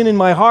regarding sin in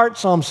my heart,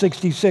 Psalm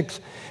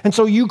 66, and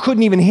so you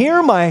couldn't even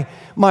hear my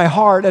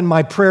heart and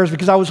my prayers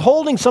because I was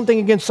holding something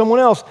against someone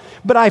else,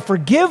 but I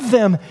forgive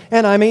them,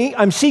 and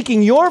I'm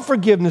seeking your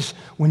forgiveness.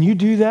 When you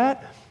do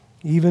that,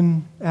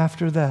 even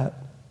after that,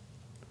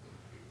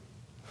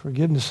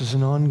 forgiveness is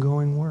an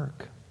ongoing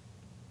work.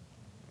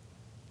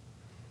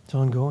 It's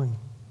ongoing.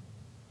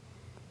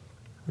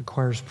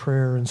 Requires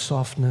prayer and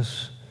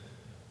softness.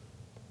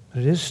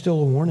 But it is still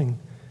a warning.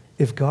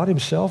 If God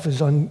himself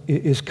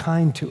is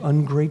kind to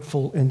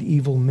ungrateful and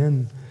evil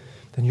men,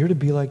 then you're to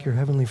be like your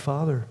heavenly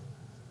Father.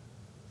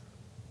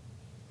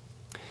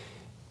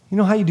 You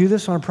know how you do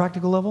this on a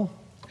practical level?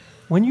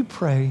 When you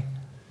pray,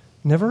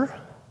 never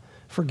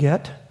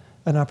forget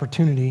an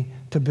opportunity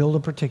to build a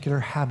particular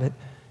habit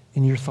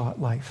in your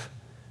thought life.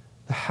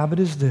 The habit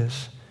is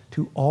this: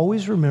 to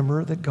always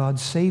remember that God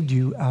saved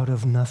you out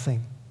of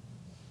nothing.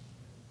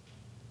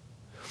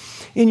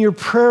 In your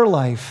prayer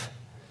life,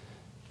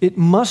 it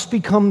must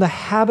become the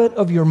habit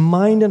of your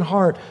mind and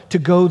heart to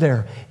go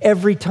there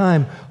every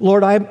time.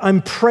 Lord,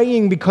 I'm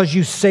praying because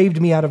you saved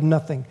me out of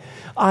nothing.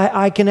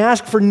 I can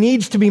ask for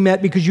needs to be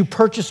met because you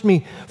purchased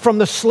me from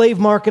the slave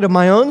market of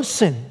my own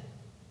sin.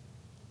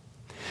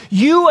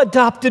 You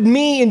adopted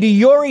me into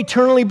your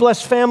eternally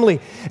blessed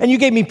family, and you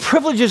gave me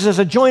privileges as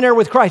a joint heir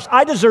with Christ.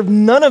 I deserve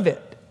none of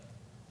it.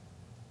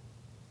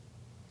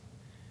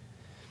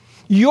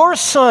 Your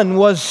son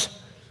was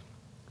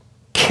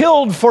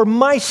killed for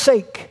my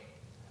sake.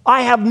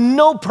 I have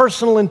no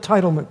personal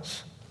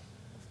entitlements.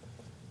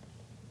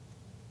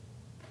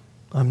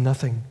 I'm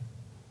nothing.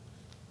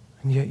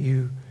 And yet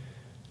you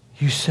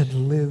said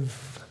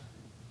live.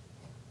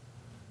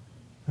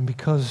 And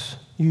because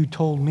you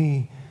told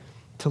me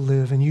to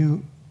live and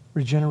you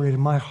regenerated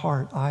my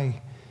heart,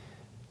 I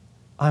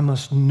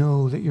must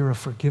know that you're a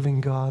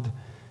forgiving God,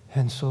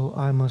 and so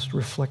I must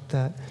reflect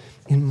that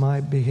in my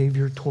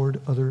behavior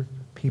toward other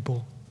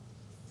people.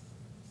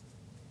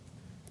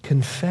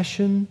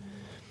 Confession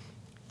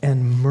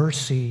and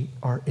mercy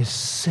are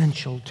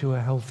essential to a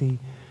healthy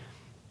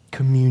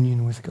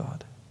communion with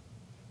God.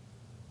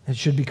 It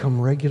should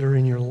become regular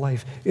in your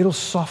life. It'll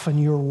soften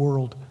your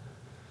world.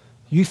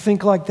 You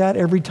think like that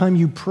every time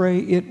you pray,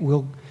 it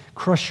will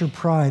crush your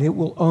pride. It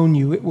will own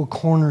you. It will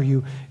corner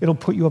you. It'll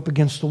put you up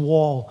against the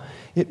wall.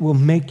 It will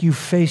make you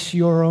face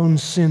your own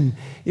sin.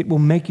 It will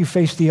make you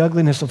face the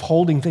ugliness of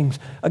holding things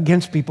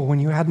against people when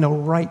you had no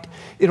right.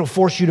 It'll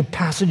force you to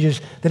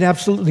passages that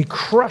absolutely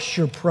crush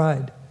your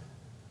pride.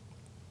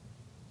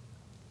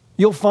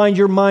 You'll find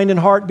your mind and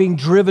heart being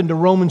driven to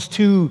Romans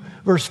 2,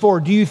 verse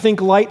 4. Do you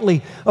think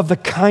lightly of the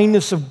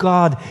kindness of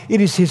God? It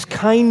is his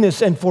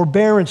kindness and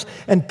forbearance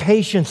and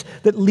patience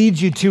that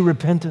leads you to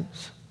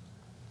repentance.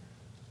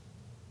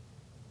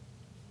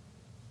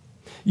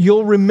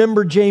 You'll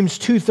remember James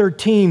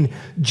 2:13,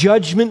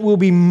 judgment will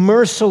be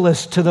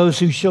merciless to those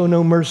who show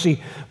no mercy.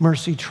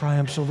 Mercy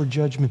triumphs over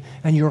judgment,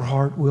 and your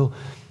heart will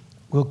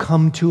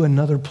come to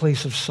another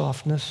place of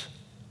softness.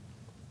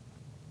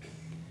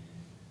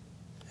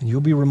 And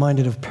you'll be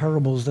reminded of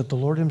parables that the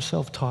Lord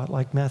himself taught,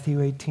 like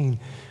Matthew 18,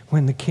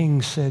 when the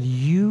king said,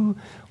 you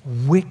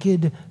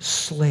wicked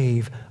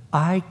slave,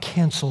 I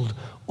canceled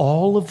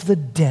all of the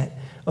debt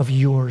of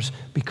yours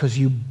because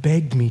you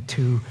begged me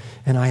to,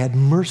 and I had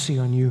mercy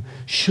on you.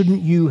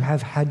 Shouldn't you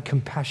have had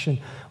compassion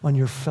on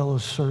your fellow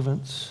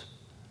servants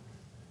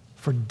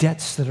for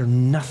debts that are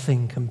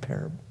nothing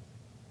comparable?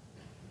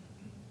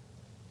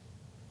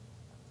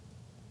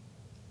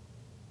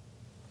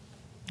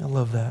 I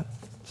love that.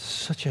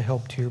 Such a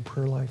help to your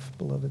prayer life,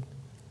 beloved.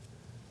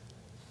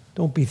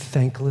 Don't be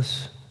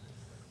thankless.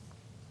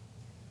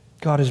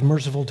 God is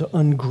merciful to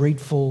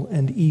ungrateful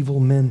and evil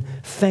men.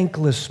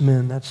 Thankless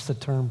men, that's the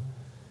term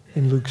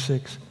in Luke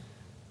 6.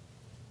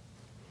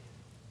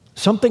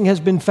 Something has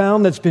been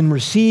found that's been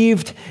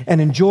received and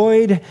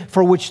enjoyed,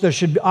 for which there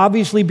should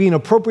obviously be an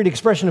appropriate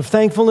expression of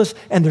thankfulness,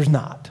 and there's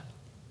not.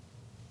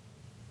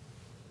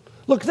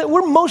 Look,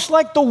 we're most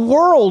like the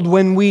world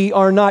when we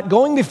are not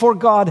going before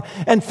God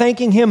and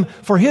thanking him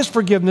for his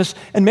forgiveness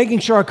and making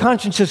sure our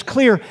conscience is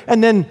clear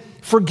and then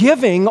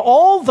forgiving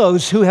all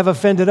those who have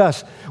offended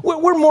us.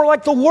 We're more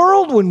like the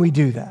world when we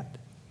do that.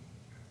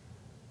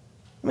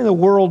 I mean, the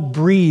world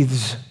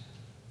breathes.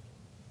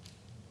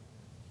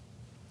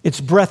 It's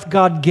breath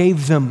God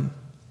gave them.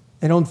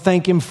 They don't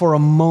thank him for a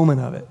moment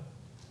of it.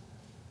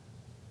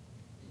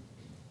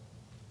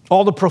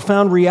 All the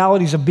profound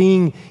realities of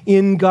being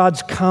in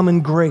God's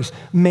common grace.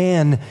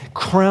 Man,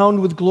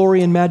 crowned with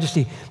glory and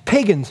majesty.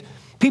 Pagans,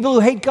 people who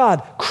hate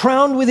God,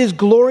 crowned with his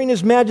glory and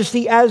his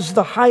majesty as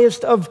the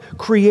highest of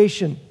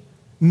creation,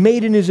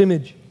 made in his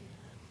image.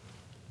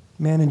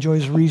 Man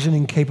enjoys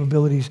reasoning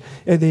capabilities.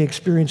 They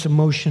experience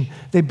emotion.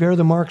 They bear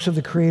the marks of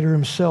the Creator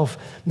himself.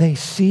 They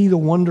see the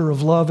wonder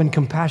of love and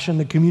compassion,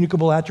 the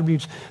communicable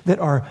attributes that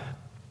are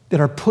that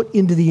are put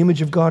into the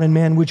image of God in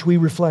man, which we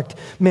reflect.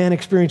 Man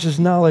experiences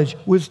knowledge,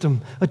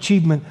 wisdom,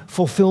 achievement,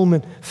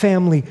 fulfillment,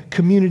 family,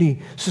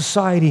 community,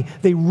 society.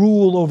 They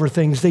rule over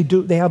things.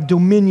 They have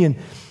dominion.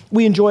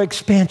 We enjoy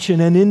expansion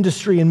and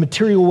industry and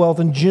material wealth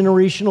and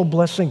generational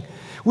blessing.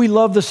 We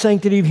love the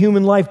sanctity of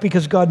human life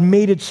because God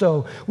made it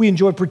so. We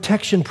enjoy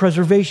protection,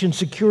 preservation,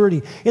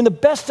 security. In the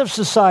best of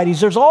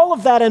societies, there's all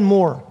of that and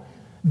more.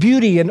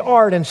 Beauty and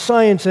art and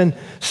science and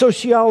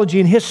sociology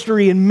and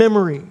history and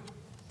memory.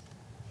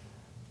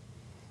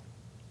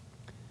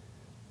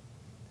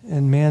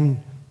 And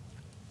man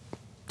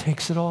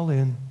takes it all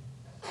in,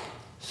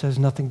 says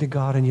nothing to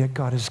God, and yet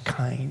God is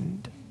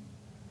kind.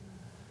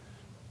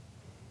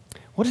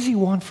 What does he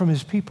want from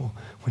his people?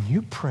 When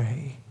you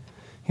pray,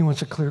 he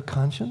wants a clear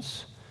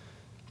conscience.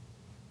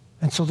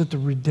 And so that the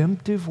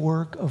redemptive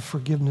work of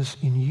forgiveness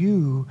in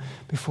you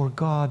before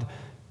God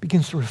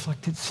begins to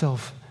reflect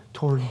itself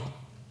toward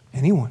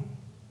anyone,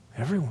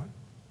 everyone.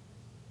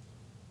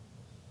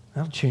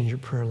 That'll change your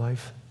prayer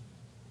life.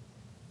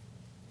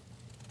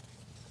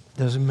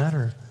 Doesn't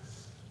matter.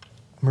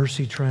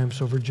 Mercy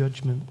triumphs over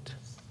judgment.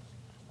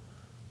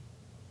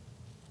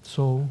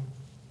 So,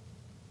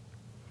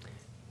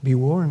 be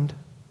warned.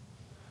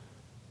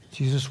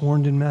 Jesus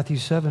warned in Matthew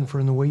 7, for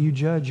in the way you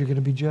judge, you're going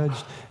to be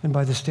judged, and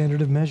by the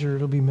standard of measure,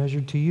 it'll be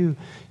measured to you.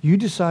 You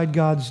decide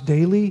God's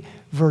daily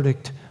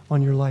verdict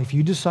on your life.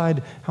 You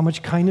decide how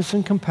much kindness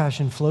and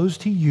compassion flows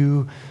to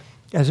you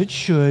as it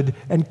should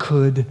and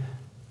could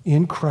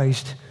in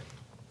Christ,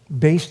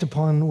 based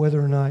upon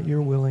whether or not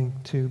you're willing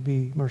to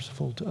be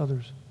merciful to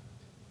others.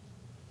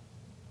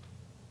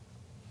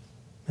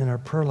 And our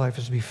prayer life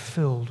is to be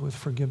filled with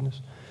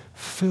forgiveness,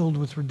 filled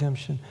with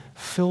redemption,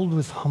 filled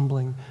with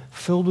humbling,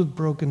 filled with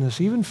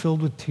brokenness, even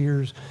filled with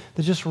tears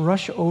that just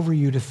rush over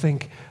you to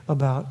think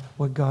about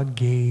what God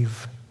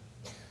gave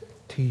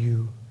to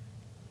you.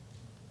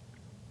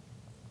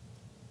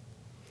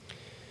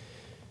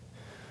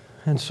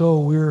 And so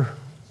we're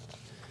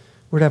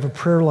to have a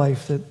prayer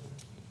life that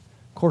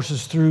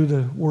courses through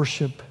the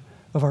worship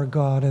of our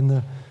God and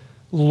the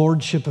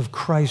lordship of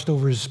Christ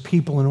over his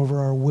people and over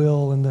our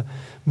will and the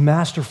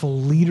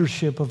masterful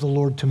leadership of the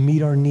Lord to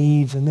meet our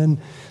needs, and then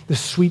the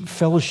sweet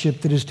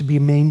fellowship that is to be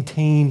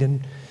maintained.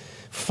 And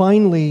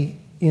finally,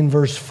 in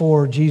verse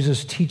 4,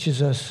 Jesus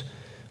teaches us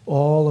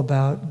all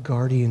about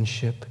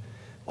guardianship.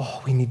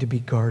 Oh, we need to be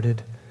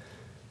guarded.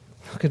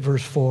 Look at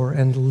verse 4,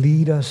 and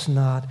lead us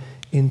not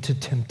into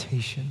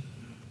temptation.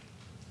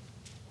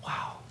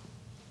 Wow.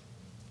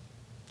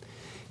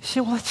 You say,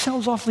 well, that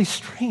sounds awfully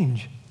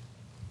strange.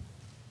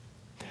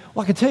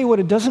 Well, I can tell you what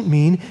it doesn't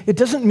mean. It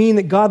doesn't mean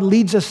that God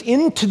leads us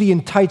into the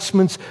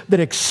enticements that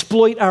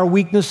exploit our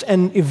weakness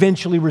and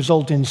eventually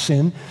result in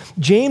sin.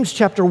 James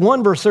chapter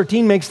 1, verse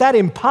 13 makes that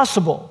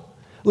impossible.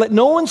 Let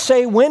no one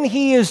say when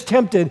he is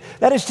tempted,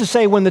 that is to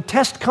say, when the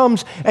test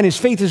comes and his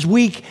faith is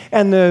weak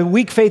and the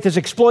weak faith is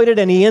exploited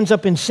and he ends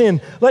up in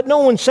sin. Let no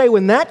one say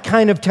when that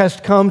kind of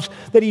test comes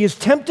that he is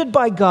tempted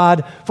by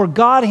God, for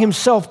God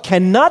himself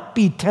cannot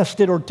be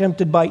tested or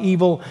tempted by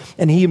evil,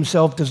 and he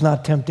himself does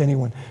not tempt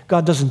anyone.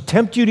 God doesn't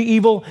tempt you to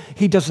evil.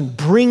 He doesn't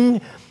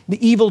bring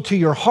the evil to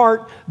your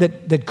heart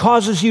that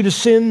causes you to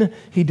sin.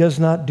 He does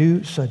not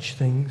do such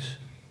things.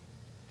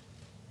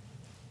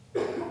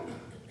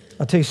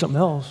 I'll tell you something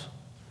else.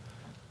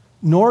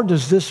 Nor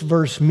does this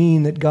verse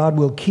mean that God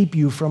will keep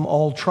you from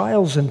all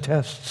trials and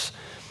tests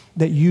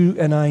that you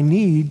and I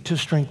need to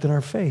strengthen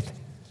our faith.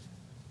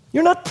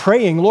 You're not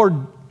praying,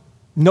 Lord,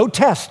 no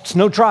tests,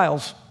 no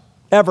trials,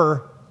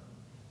 ever.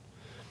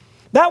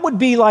 That would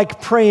be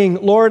like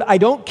praying, Lord, I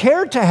don't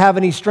care to have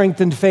any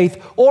strengthened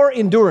faith or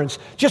endurance.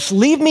 Just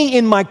leave me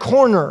in my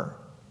corner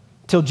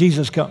till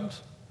Jesus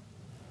comes.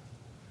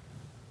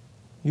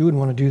 You wouldn't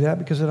want to do that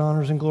because it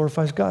honors and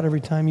glorifies God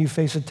every time you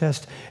face a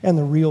test and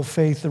the real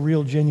faith, the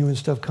real genuine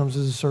stuff comes to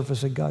the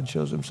surface that God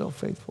shows himself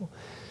faithful.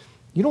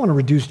 You don't want to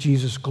reduce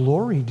Jesus'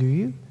 glory, do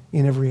you,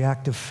 in every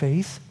act of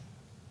faith?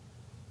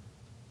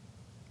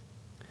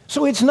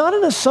 So it's not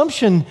an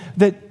assumption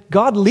that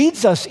God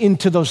leads us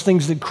into those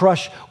things that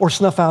crush or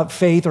snuff out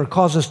faith or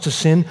cause us to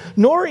sin,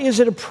 nor is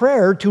it a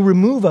prayer to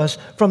remove us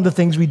from the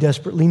things we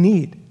desperately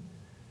need.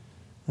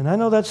 And I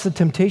know that's the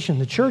temptation.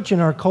 The church in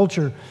our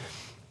culture,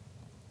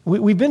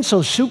 we've been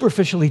so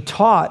superficially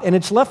taught, and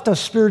it's left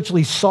us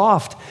spiritually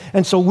soft.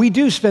 And so we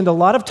do spend a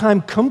lot of time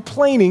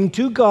complaining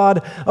to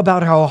God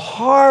about how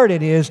hard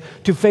it is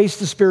to face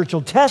the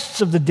spiritual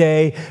tests of the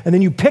day. And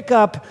then you pick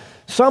up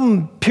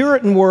some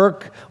Puritan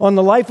work on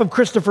the life of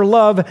Christopher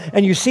Love,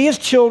 and you see his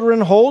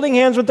children holding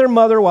hands with their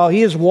mother while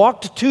he has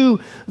walked to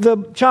the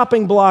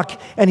chopping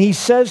block, and he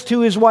says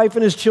to his wife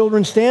and his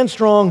children, stand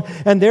strong,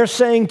 and they're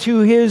saying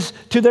to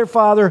their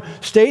father,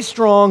 stay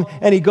strong,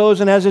 and he goes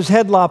and has his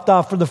head lopped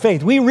off for the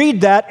faith. We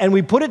read that, and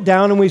we put it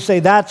down, and we say,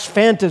 that's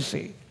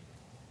fantasy.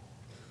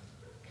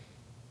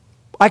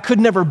 I could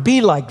never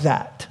be like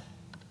that.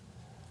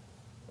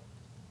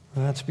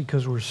 And that's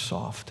because we're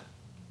soft.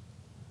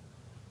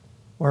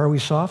 Why are we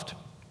soft?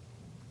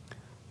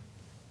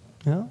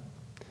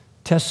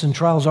 Tests and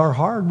trials are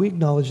hard. We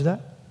acknowledge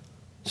that.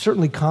 It's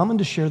certainly common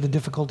to share the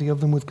difficulty of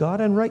them with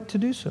God, and right to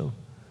do so.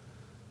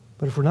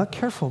 But if we're not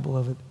careful,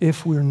 beloved,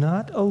 if we're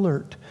not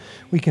alert,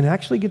 we can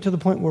actually get to the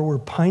point where we're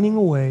pining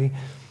away,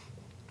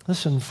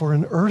 listen, for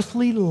an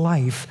earthly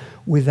life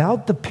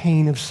without the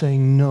pain of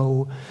saying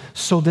no,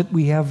 so that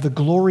we have the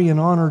glory and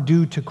honor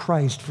due to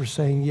Christ for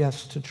saying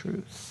yes to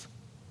truth.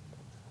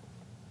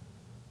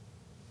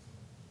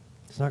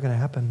 It's not going to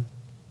happen.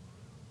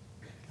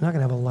 You're not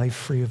going to have a life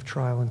free of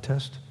trial and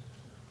test.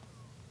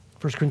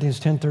 1 Corinthians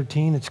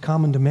 10:13, it's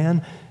common to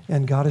man,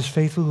 and God is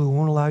faithful, who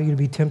won't allow you to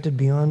be tempted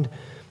beyond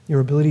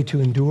your ability to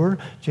endure.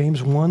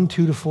 James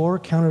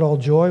 1:2-4, count it all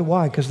joy.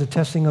 Why? Because the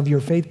testing of your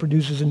faith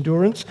produces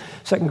endurance.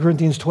 2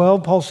 Corinthians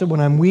 12, Paul said, when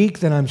I'm weak,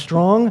 then I'm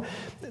strong.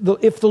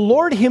 If the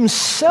Lord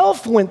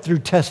himself went through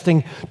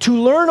testing to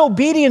learn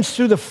obedience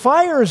through the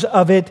fires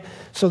of it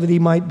so that he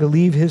might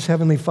believe his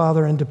heavenly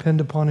Father and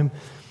depend upon him,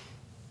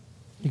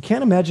 you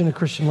can't imagine a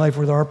Christian life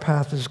where our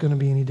path is going to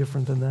be any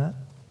different than that.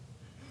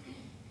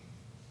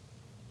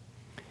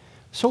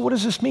 So what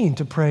does this mean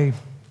to pray,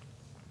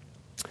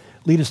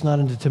 lead us not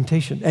into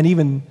temptation? And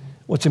even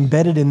what's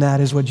embedded in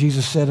that is what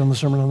Jesus said on the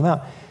Sermon on the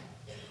Mount,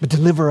 but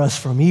deliver us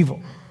from evil.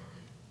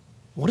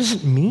 What does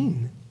it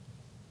mean?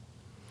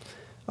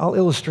 I'll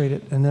illustrate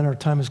it, and then our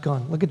time is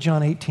gone. Look at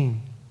John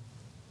 18.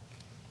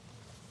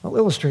 I'll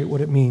illustrate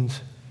what it means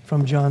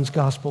from John's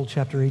Gospel,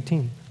 chapter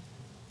 18.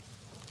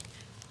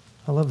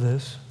 I love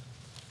this.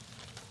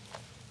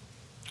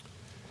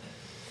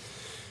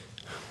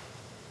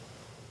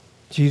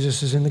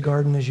 Jesus is in the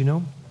garden, as you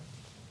know.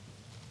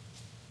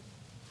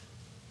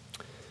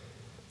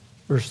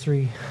 Verse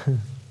 3.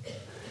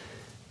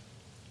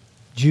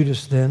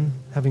 Judas then,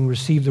 having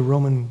received the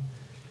Roman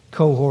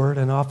cohort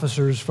and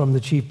officers from the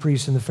chief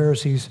priests and the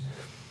Pharisees,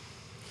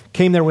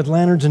 came there with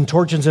lanterns and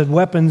torches and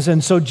weapons.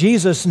 And so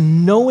Jesus,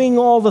 knowing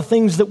all the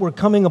things that were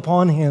coming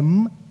upon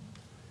him,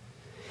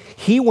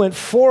 he went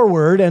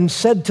forward and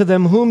said to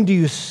them, whom do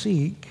you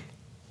seek?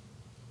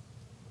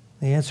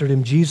 They answered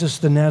him, Jesus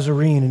the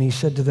Nazarene. And he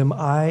said to them,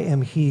 I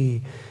am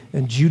he.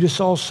 And Judas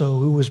also,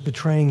 who was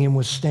betraying him,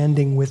 was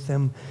standing with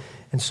them.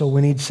 And so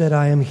when he'd said,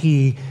 I am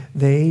he,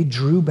 they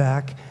drew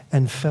back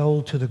and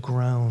fell to the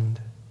ground.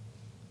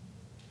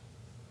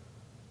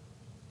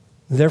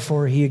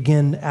 Therefore he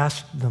again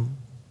asked them,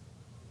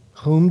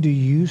 whom do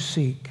you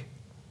seek?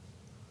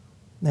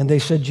 And they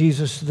said,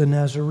 Jesus the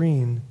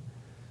Nazarene.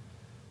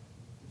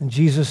 And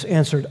Jesus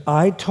answered,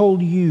 I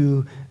told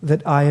you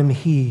that I am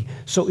he.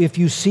 So if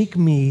you seek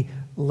me,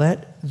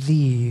 let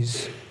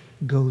these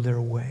go their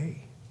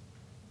way.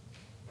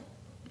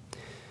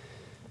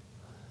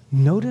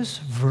 Notice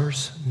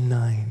verse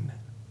 9.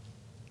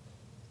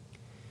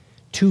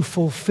 To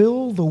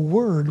fulfill the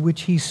word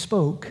which he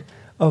spoke,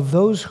 of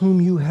those whom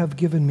you have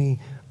given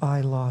me,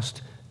 I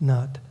lost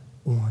not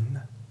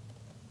one.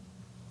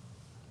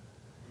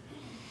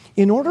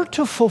 In order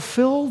to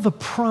fulfill the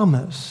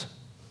promise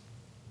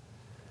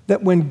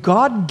that when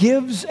God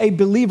gives a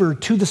believer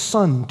to the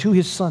Son, to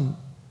his Son,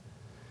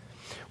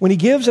 when he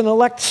gives an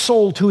elect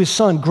soul to his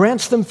Son,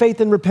 grants them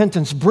faith and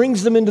repentance,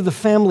 brings them into the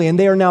family, and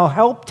they are now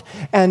helped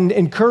and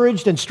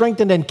encouraged and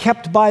strengthened and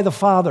kept by the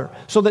Father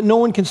so that no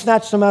one can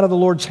snatch them out of the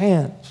Lord's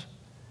hands.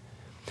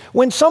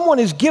 When someone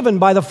is given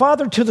by the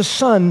Father to the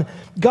Son,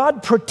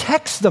 God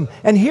protects them.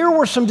 And here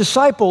were some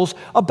disciples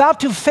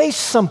about to face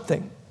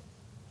something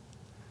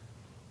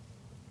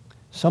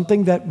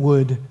that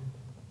would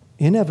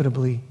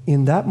inevitably,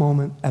 in that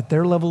moment, at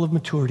their level of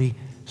maturity,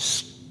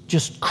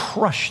 just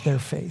crush their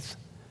faith,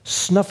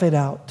 snuff it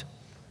out.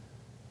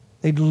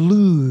 They'd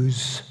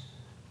lose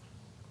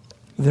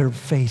their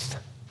faith.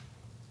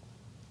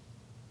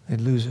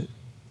 They'd lose it.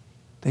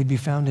 They'd be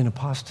found in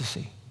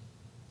apostasy.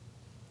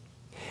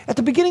 At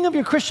the beginning of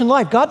your Christian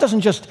life, God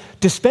doesn't just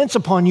dispense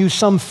upon you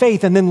some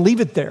faith and then leave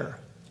it there.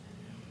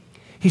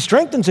 He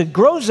strengthens it,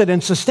 grows it,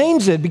 and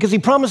sustains it because he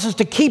promises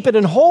to keep it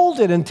and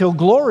hold it until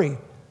glory.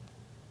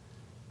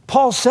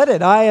 Paul said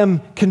it, I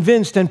am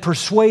convinced and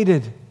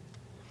persuaded.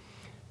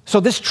 So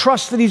this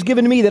trust that he's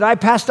given to me that I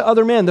pass to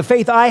other men, the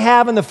faith I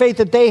have and the faith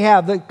that they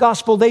have, the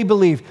gospel they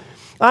believe,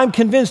 I'm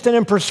convinced and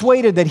am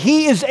persuaded that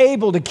he is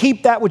able to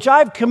keep that which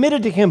I've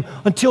committed to him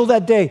until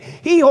that day.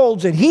 He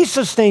holds it. He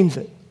sustains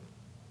it.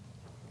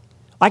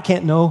 I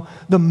can't know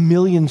the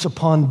millions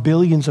upon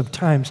billions of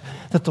times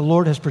that the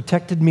Lord has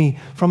protected me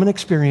from an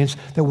experience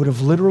that would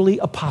have literally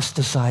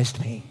apostatized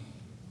me.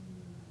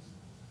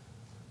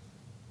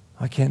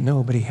 I can't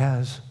know, but he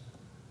has.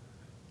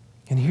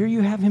 And here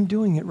you have him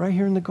doing it right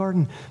here in the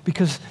garden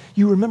because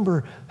you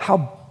remember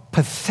how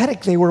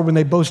pathetic they were when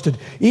they boasted,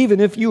 even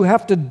if you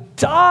have to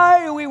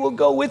die, we will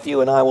go with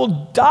you and I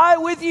will die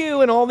with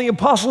you. And all the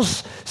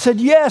apostles said,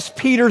 yes,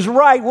 Peter's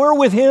right. We're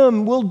with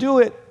him. We'll do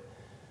it.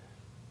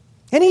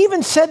 And he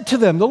even said to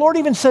them, the Lord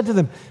even said to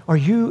them, are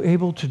you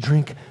able to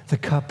drink the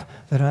cup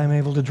that I'm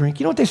able to drink?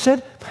 You know what they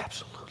said?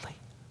 Absolutely.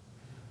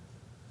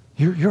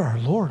 You're our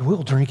Lord.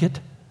 We'll drink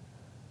it.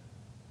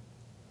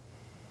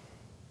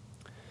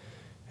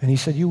 And he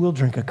said, you will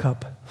drink a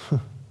cup. But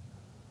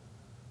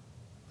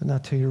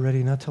not till you're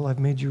ready, not till I've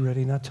made you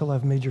ready, not till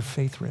I've made your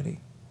faith ready.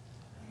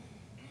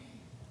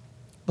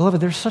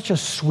 Beloved, there's such a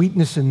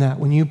sweetness in that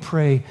when you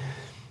pray,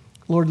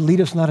 Lord,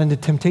 lead us not into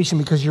temptation,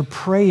 because you're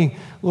praying,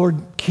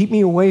 Lord, keep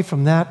me away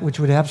from that which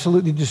would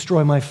absolutely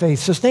destroy my faith.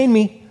 Sustain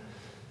me.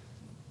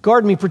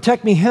 Guard me,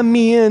 protect me, hem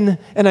me in,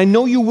 and I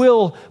know you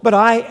will,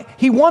 but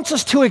He wants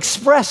us to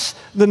express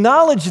the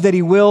knowledge that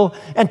He will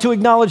and to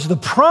acknowledge the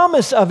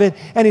promise of it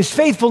and His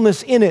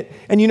faithfulness in it.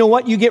 And you know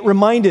what? You get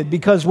reminded,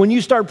 because when you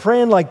start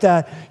praying like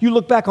that, you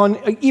look back on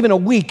even a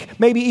week,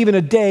 maybe even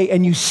a day,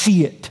 and you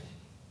see it.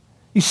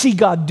 You see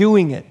God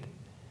doing it.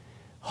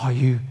 Oh,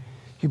 you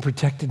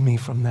protected me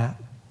from that.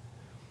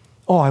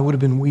 Oh, I would have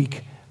been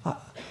weak.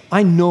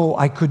 I know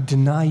I could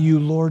deny you,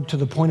 Lord, to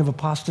the point of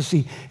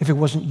apostasy if it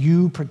wasn't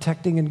you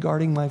protecting and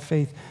guarding my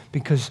faith,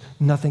 because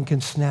nothing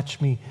can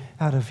snatch me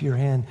out of your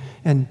hand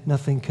and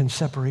nothing can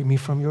separate me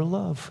from your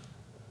love.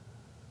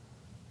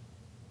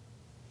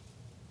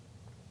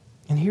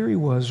 And here he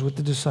was with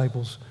the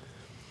disciples.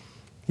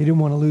 He didn't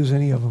want to lose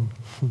any of them.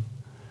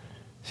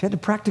 He had to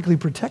practically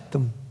protect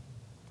them.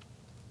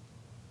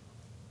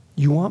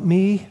 You want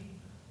me?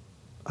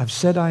 I've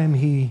said I am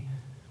he.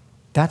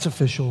 That's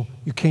official.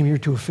 You came here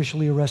to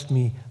officially arrest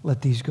me.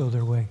 Let these go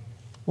their way.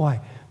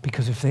 Why?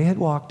 Because if they had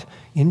walked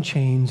in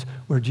chains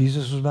where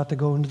Jesus was about to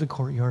go into the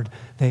courtyard,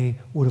 they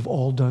would have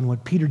all done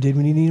what Peter did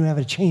when he didn't even have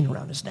a chain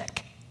around his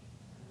neck.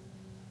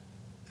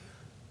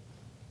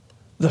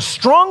 The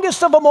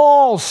strongest of them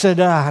all said,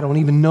 I don't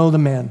even know the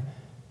man.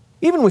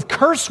 Even with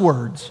curse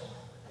words.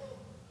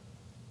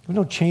 There was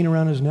no chain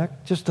around his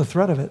neck, just the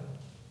threat of it.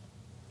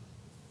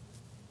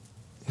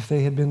 If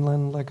they had been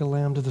led like a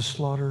lamb to the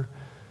slaughter,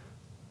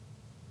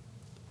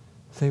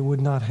 they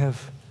would not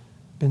have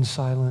been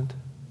silent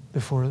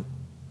before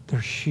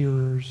their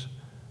shearers.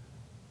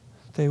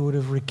 They would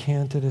have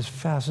recanted as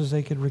fast as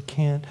they could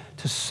recant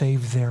to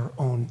save their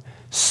own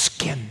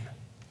skin.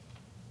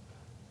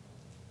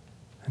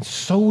 And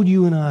so would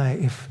you and I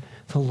if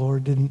the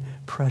Lord didn't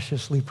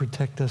preciously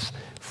protect us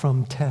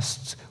from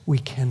tests we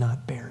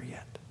cannot bear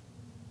yet.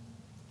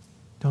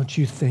 Don't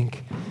you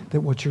think that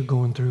what you're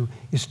going through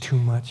is too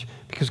much?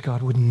 Because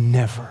God would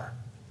never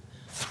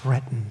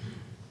threaten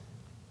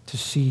to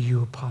see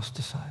you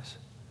apostatize.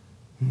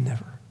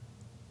 Never.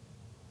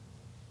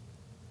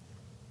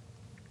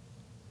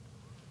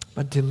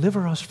 But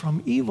deliver us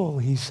from evil,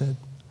 he said.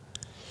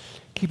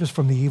 Keep us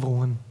from the evil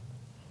one.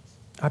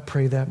 I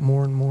pray that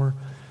more and more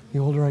the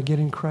older I get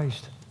in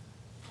Christ.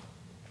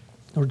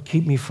 Lord,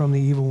 keep me from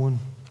the evil one.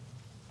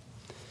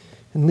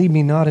 And lead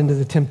me not into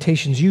the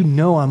temptations you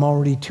know I'm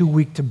already too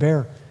weak to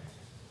bear.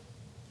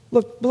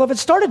 Look, beloved,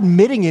 start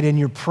admitting it in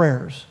your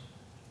prayers.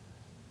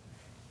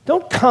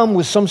 Don't come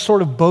with some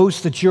sort of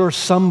boast that you're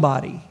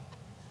somebody.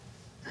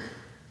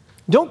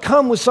 Don't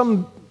come with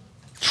some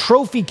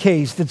trophy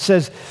case that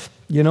says,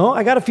 you know,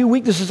 I got a few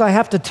weaknesses I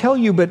have to tell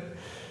you, but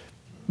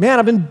man,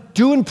 I've been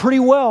doing pretty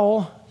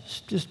well.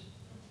 Just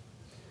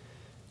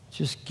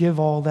give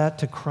all that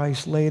to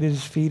Christ. Lay it at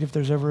his feet. If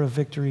there's ever a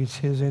victory, it's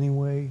his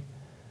anyway.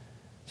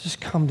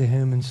 Just come to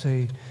him and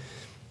say,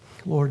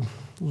 Lord,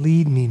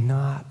 lead me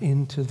not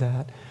into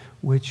that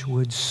which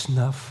would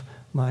snuff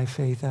my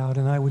faith out,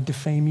 and I would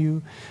defame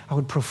you. I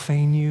would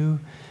profane you.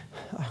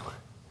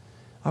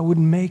 I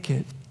wouldn't make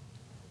it.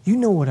 You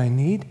know what I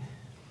need.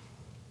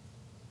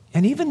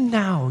 And even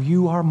now,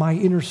 you are my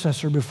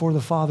intercessor before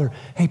the Father.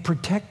 Hey,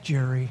 protect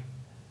Jerry.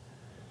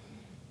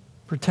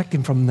 Protect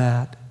him from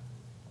that.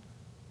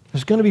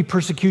 There's going to be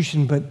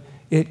persecution, but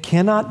it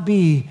cannot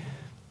be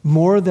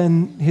more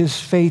than his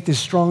faith is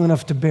strong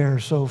enough to bear.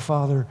 So,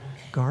 Father,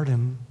 guard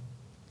him.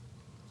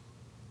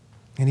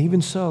 And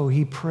even so,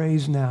 he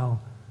prays now,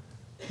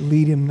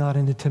 lead him not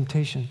into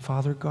temptation.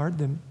 Father, guard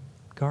them.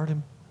 Guard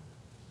him.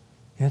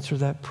 Answer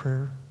that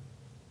prayer.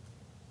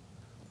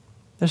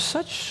 There's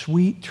such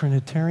sweet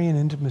Trinitarian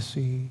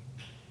intimacy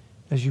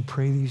as you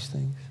pray these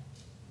things.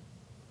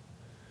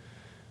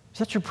 Is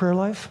that your prayer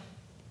life?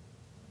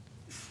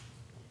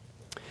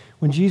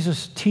 When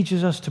Jesus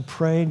teaches us to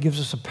pray and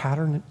gives us a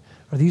pattern,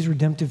 are these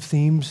redemptive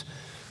themes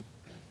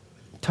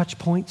touch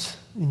points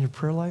in your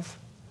prayer life?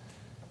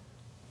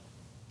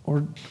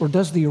 Or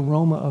does the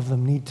aroma of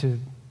them need to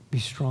be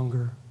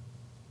stronger?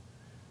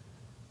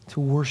 To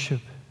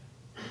worship,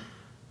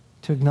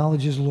 to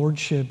acknowledge his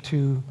lordship,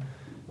 to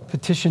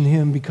petition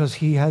him because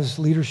he has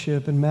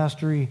leadership and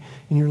mastery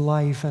in your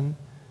life, and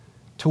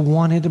to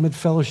want intimate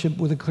fellowship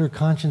with a clear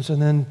conscience,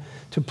 and then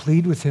to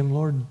plead with him,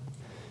 Lord,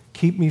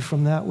 keep me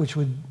from that which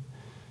would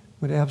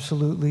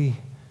absolutely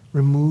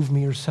remove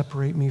me or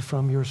separate me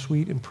from your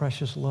sweet and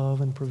precious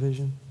love and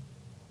provision.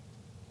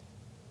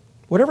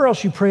 Whatever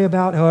else you pray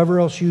about, however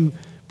else you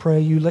pray,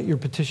 you let your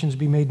petitions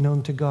be made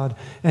known to God,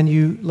 and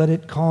you let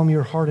it calm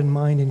your heart and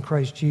mind in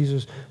Christ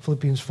Jesus.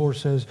 Philippians 4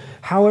 says,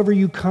 however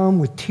you come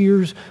with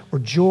tears or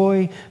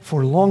joy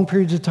for long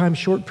periods of time,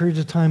 short periods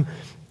of time,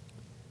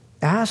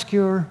 ask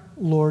your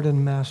Lord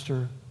and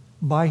Master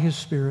by his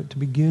Spirit to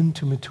begin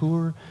to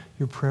mature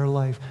your prayer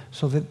life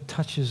so that it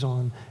touches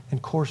on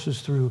and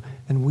courses through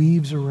and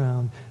weaves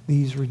around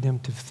these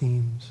redemptive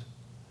themes.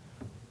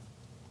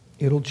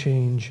 It'll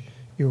change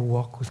your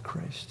walk with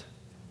Christ.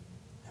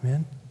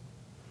 Amen?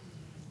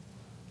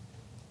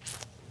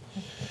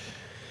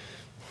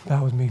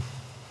 Bow with me.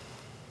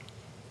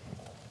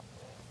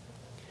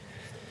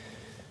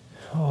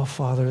 Oh,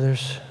 Father,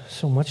 there's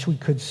so much we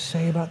could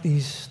say about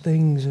these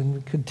things, and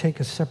we could take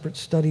a separate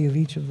study of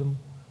each of them.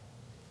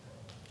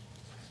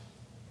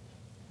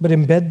 But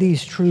embed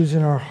these truths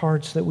in our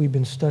hearts that we've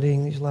been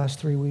studying these last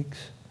 3 weeks.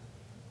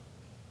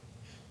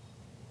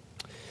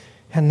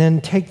 And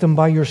then take them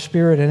by your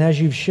Spirit, and as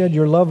you've shed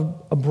your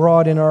love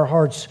abroad in our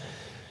hearts,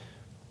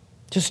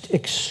 just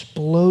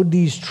explode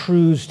these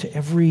truths to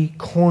every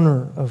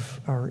corner of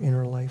our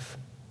inner life.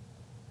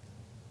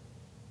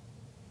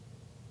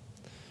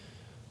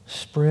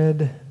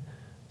 Spread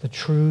the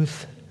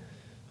truth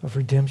of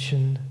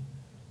redemption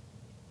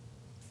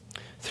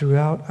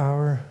throughout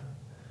our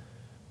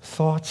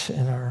thoughts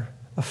and our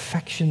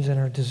affections and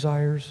our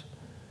desires,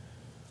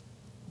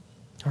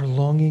 our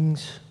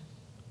longings.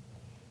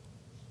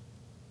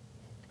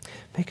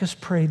 Make us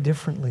pray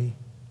differently,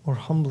 more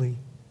humbly,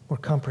 more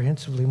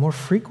comprehensively, more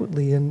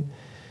frequently, and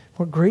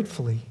more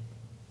gratefully.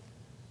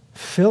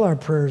 Fill our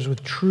prayers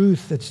with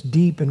truth that's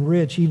deep and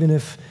rich, even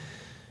if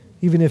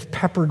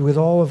peppered with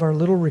all of our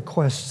little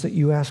requests that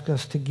you ask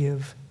us to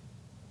give.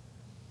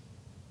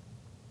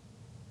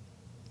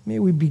 May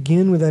we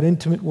begin with that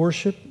intimate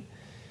worship,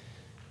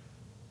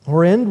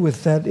 or end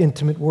with that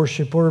intimate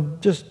worship, or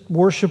just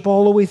worship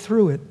all the way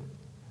through it.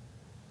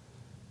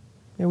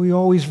 May we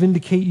always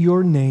vindicate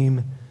your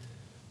name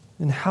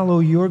and hallow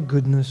your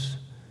goodness.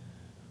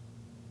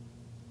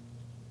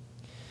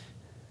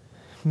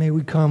 May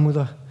we come with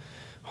a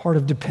heart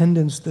of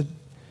dependence that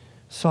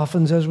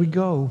softens as we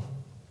go,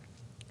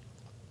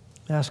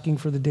 asking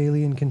for the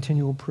daily and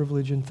continual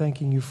privilege and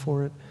thanking you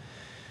for it.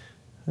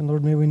 And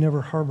Lord, may we never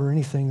harbor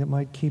anything that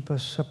might keep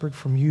us separate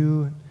from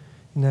you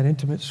in that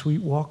intimate,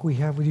 sweet walk we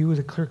have with you with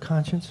a clear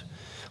conscience.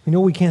 We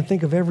know we can't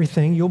think of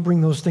everything. You'll bring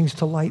those things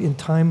to light in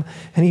time.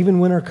 And even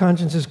when our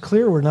conscience is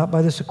clear, we're not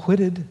by this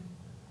acquitted.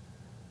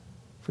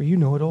 For you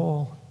know it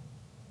all.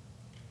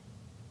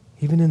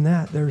 Even in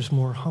that, there's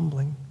more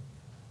humbling.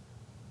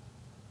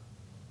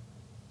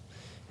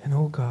 And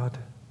oh God,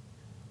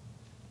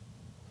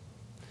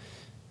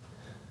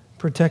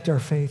 protect our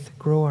faith,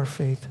 grow our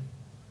faith,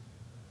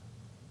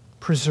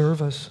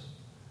 preserve us.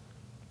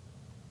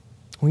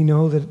 We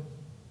know that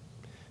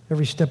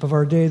every step of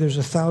our day there's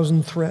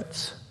 1,000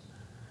 threats,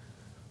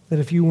 that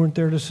if you weren't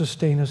there to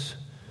sustain us,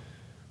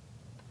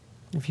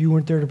 if you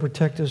weren't there to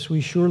protect us, we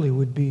surely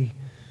would be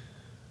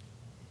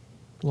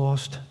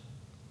lost.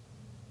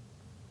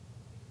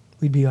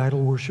 We'd be idol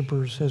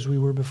worshipers as we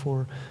were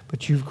before,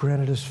 but you've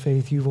granted us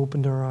faith, you've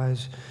opened our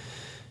eyes,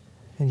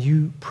 and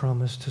you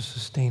promised to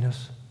sustain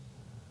us.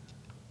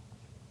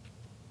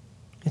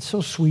 It's so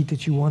sweet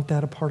that you want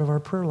that a part of our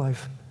prayer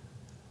life.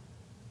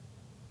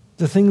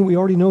 The thing that we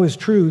already know is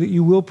true, that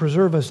you will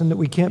preserve us and that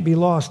we can't be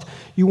lost.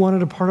 You want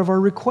it a part of our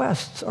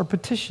requests, our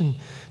petition,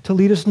 to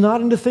lead us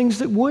not into things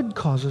that would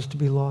cause us to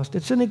be lost.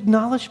 It's an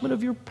acknowledgement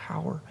of your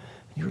power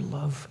and your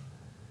love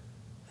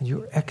and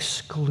your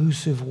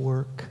exclusive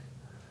work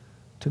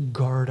to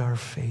guard our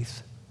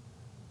faith.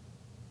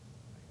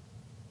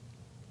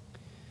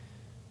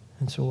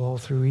 And so all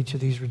through each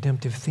of these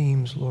redemptive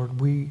themes, Lord,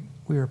 we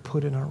are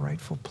put in our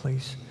rightful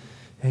place,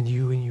 and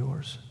you in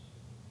yours.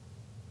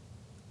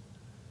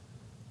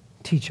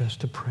 Teach us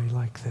to pray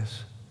like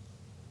this.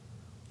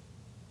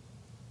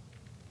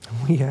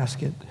 And we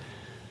ask it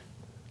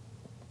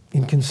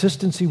in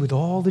consistency with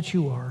all that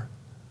you are.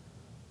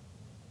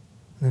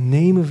 In the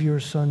name of your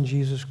Son,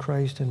 Jesus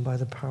Christ, and by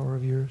the power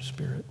of your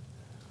Spirit.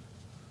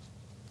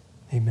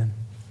 Amen.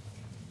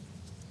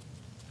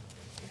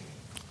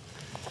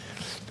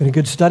 Been a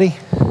good study.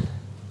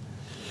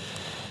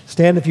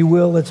 Stand if you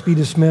will. Let's be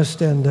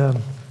dismissed.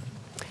 And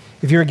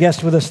if you're a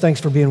guest with us, thanks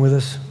for being with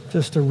us.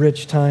 Just a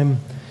rich time.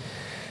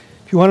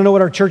 If you want to know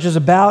what our church is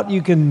about,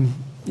 you can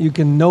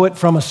know it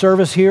from a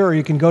service here, or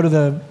you can go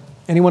to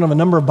any one of a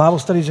number of Bible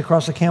studies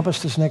across the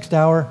campus this next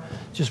hour,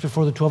 just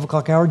before the 12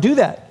 o'clock hour. Do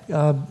that.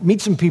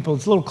 Meet some people.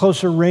 It's a little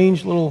closer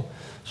range, a little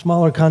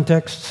smaller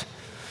contexts.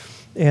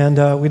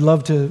 And we'd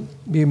love to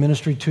be a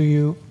ministry to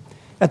you.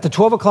 At the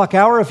 12 o'clock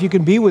hour, if you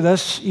can be with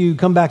us, you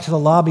come back to the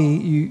lobby.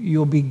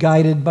 You'll be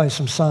guided by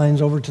some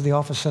signs over to the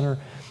office center.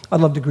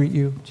 I'd love to greet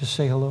you. Just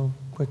say hello,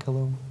 quick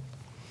hello.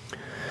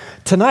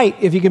 Tonight,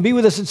 if you can be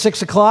with us at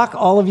 6 o'clock,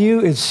 all of you,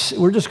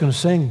 we're just going to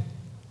sing.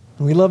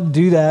 And we love to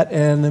do that,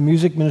 and the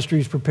music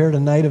ministry's prepared a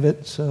night of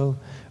it, so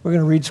we're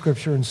going to read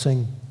Scripture and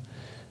sing.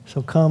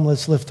 So come,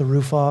 let's lift the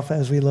roof off,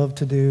 as we love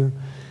to do,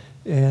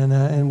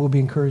 and we'll be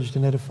encouraged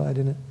and edified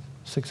in it.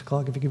 6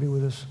 o'clock, if you can be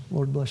with us.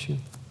 Lord bless you.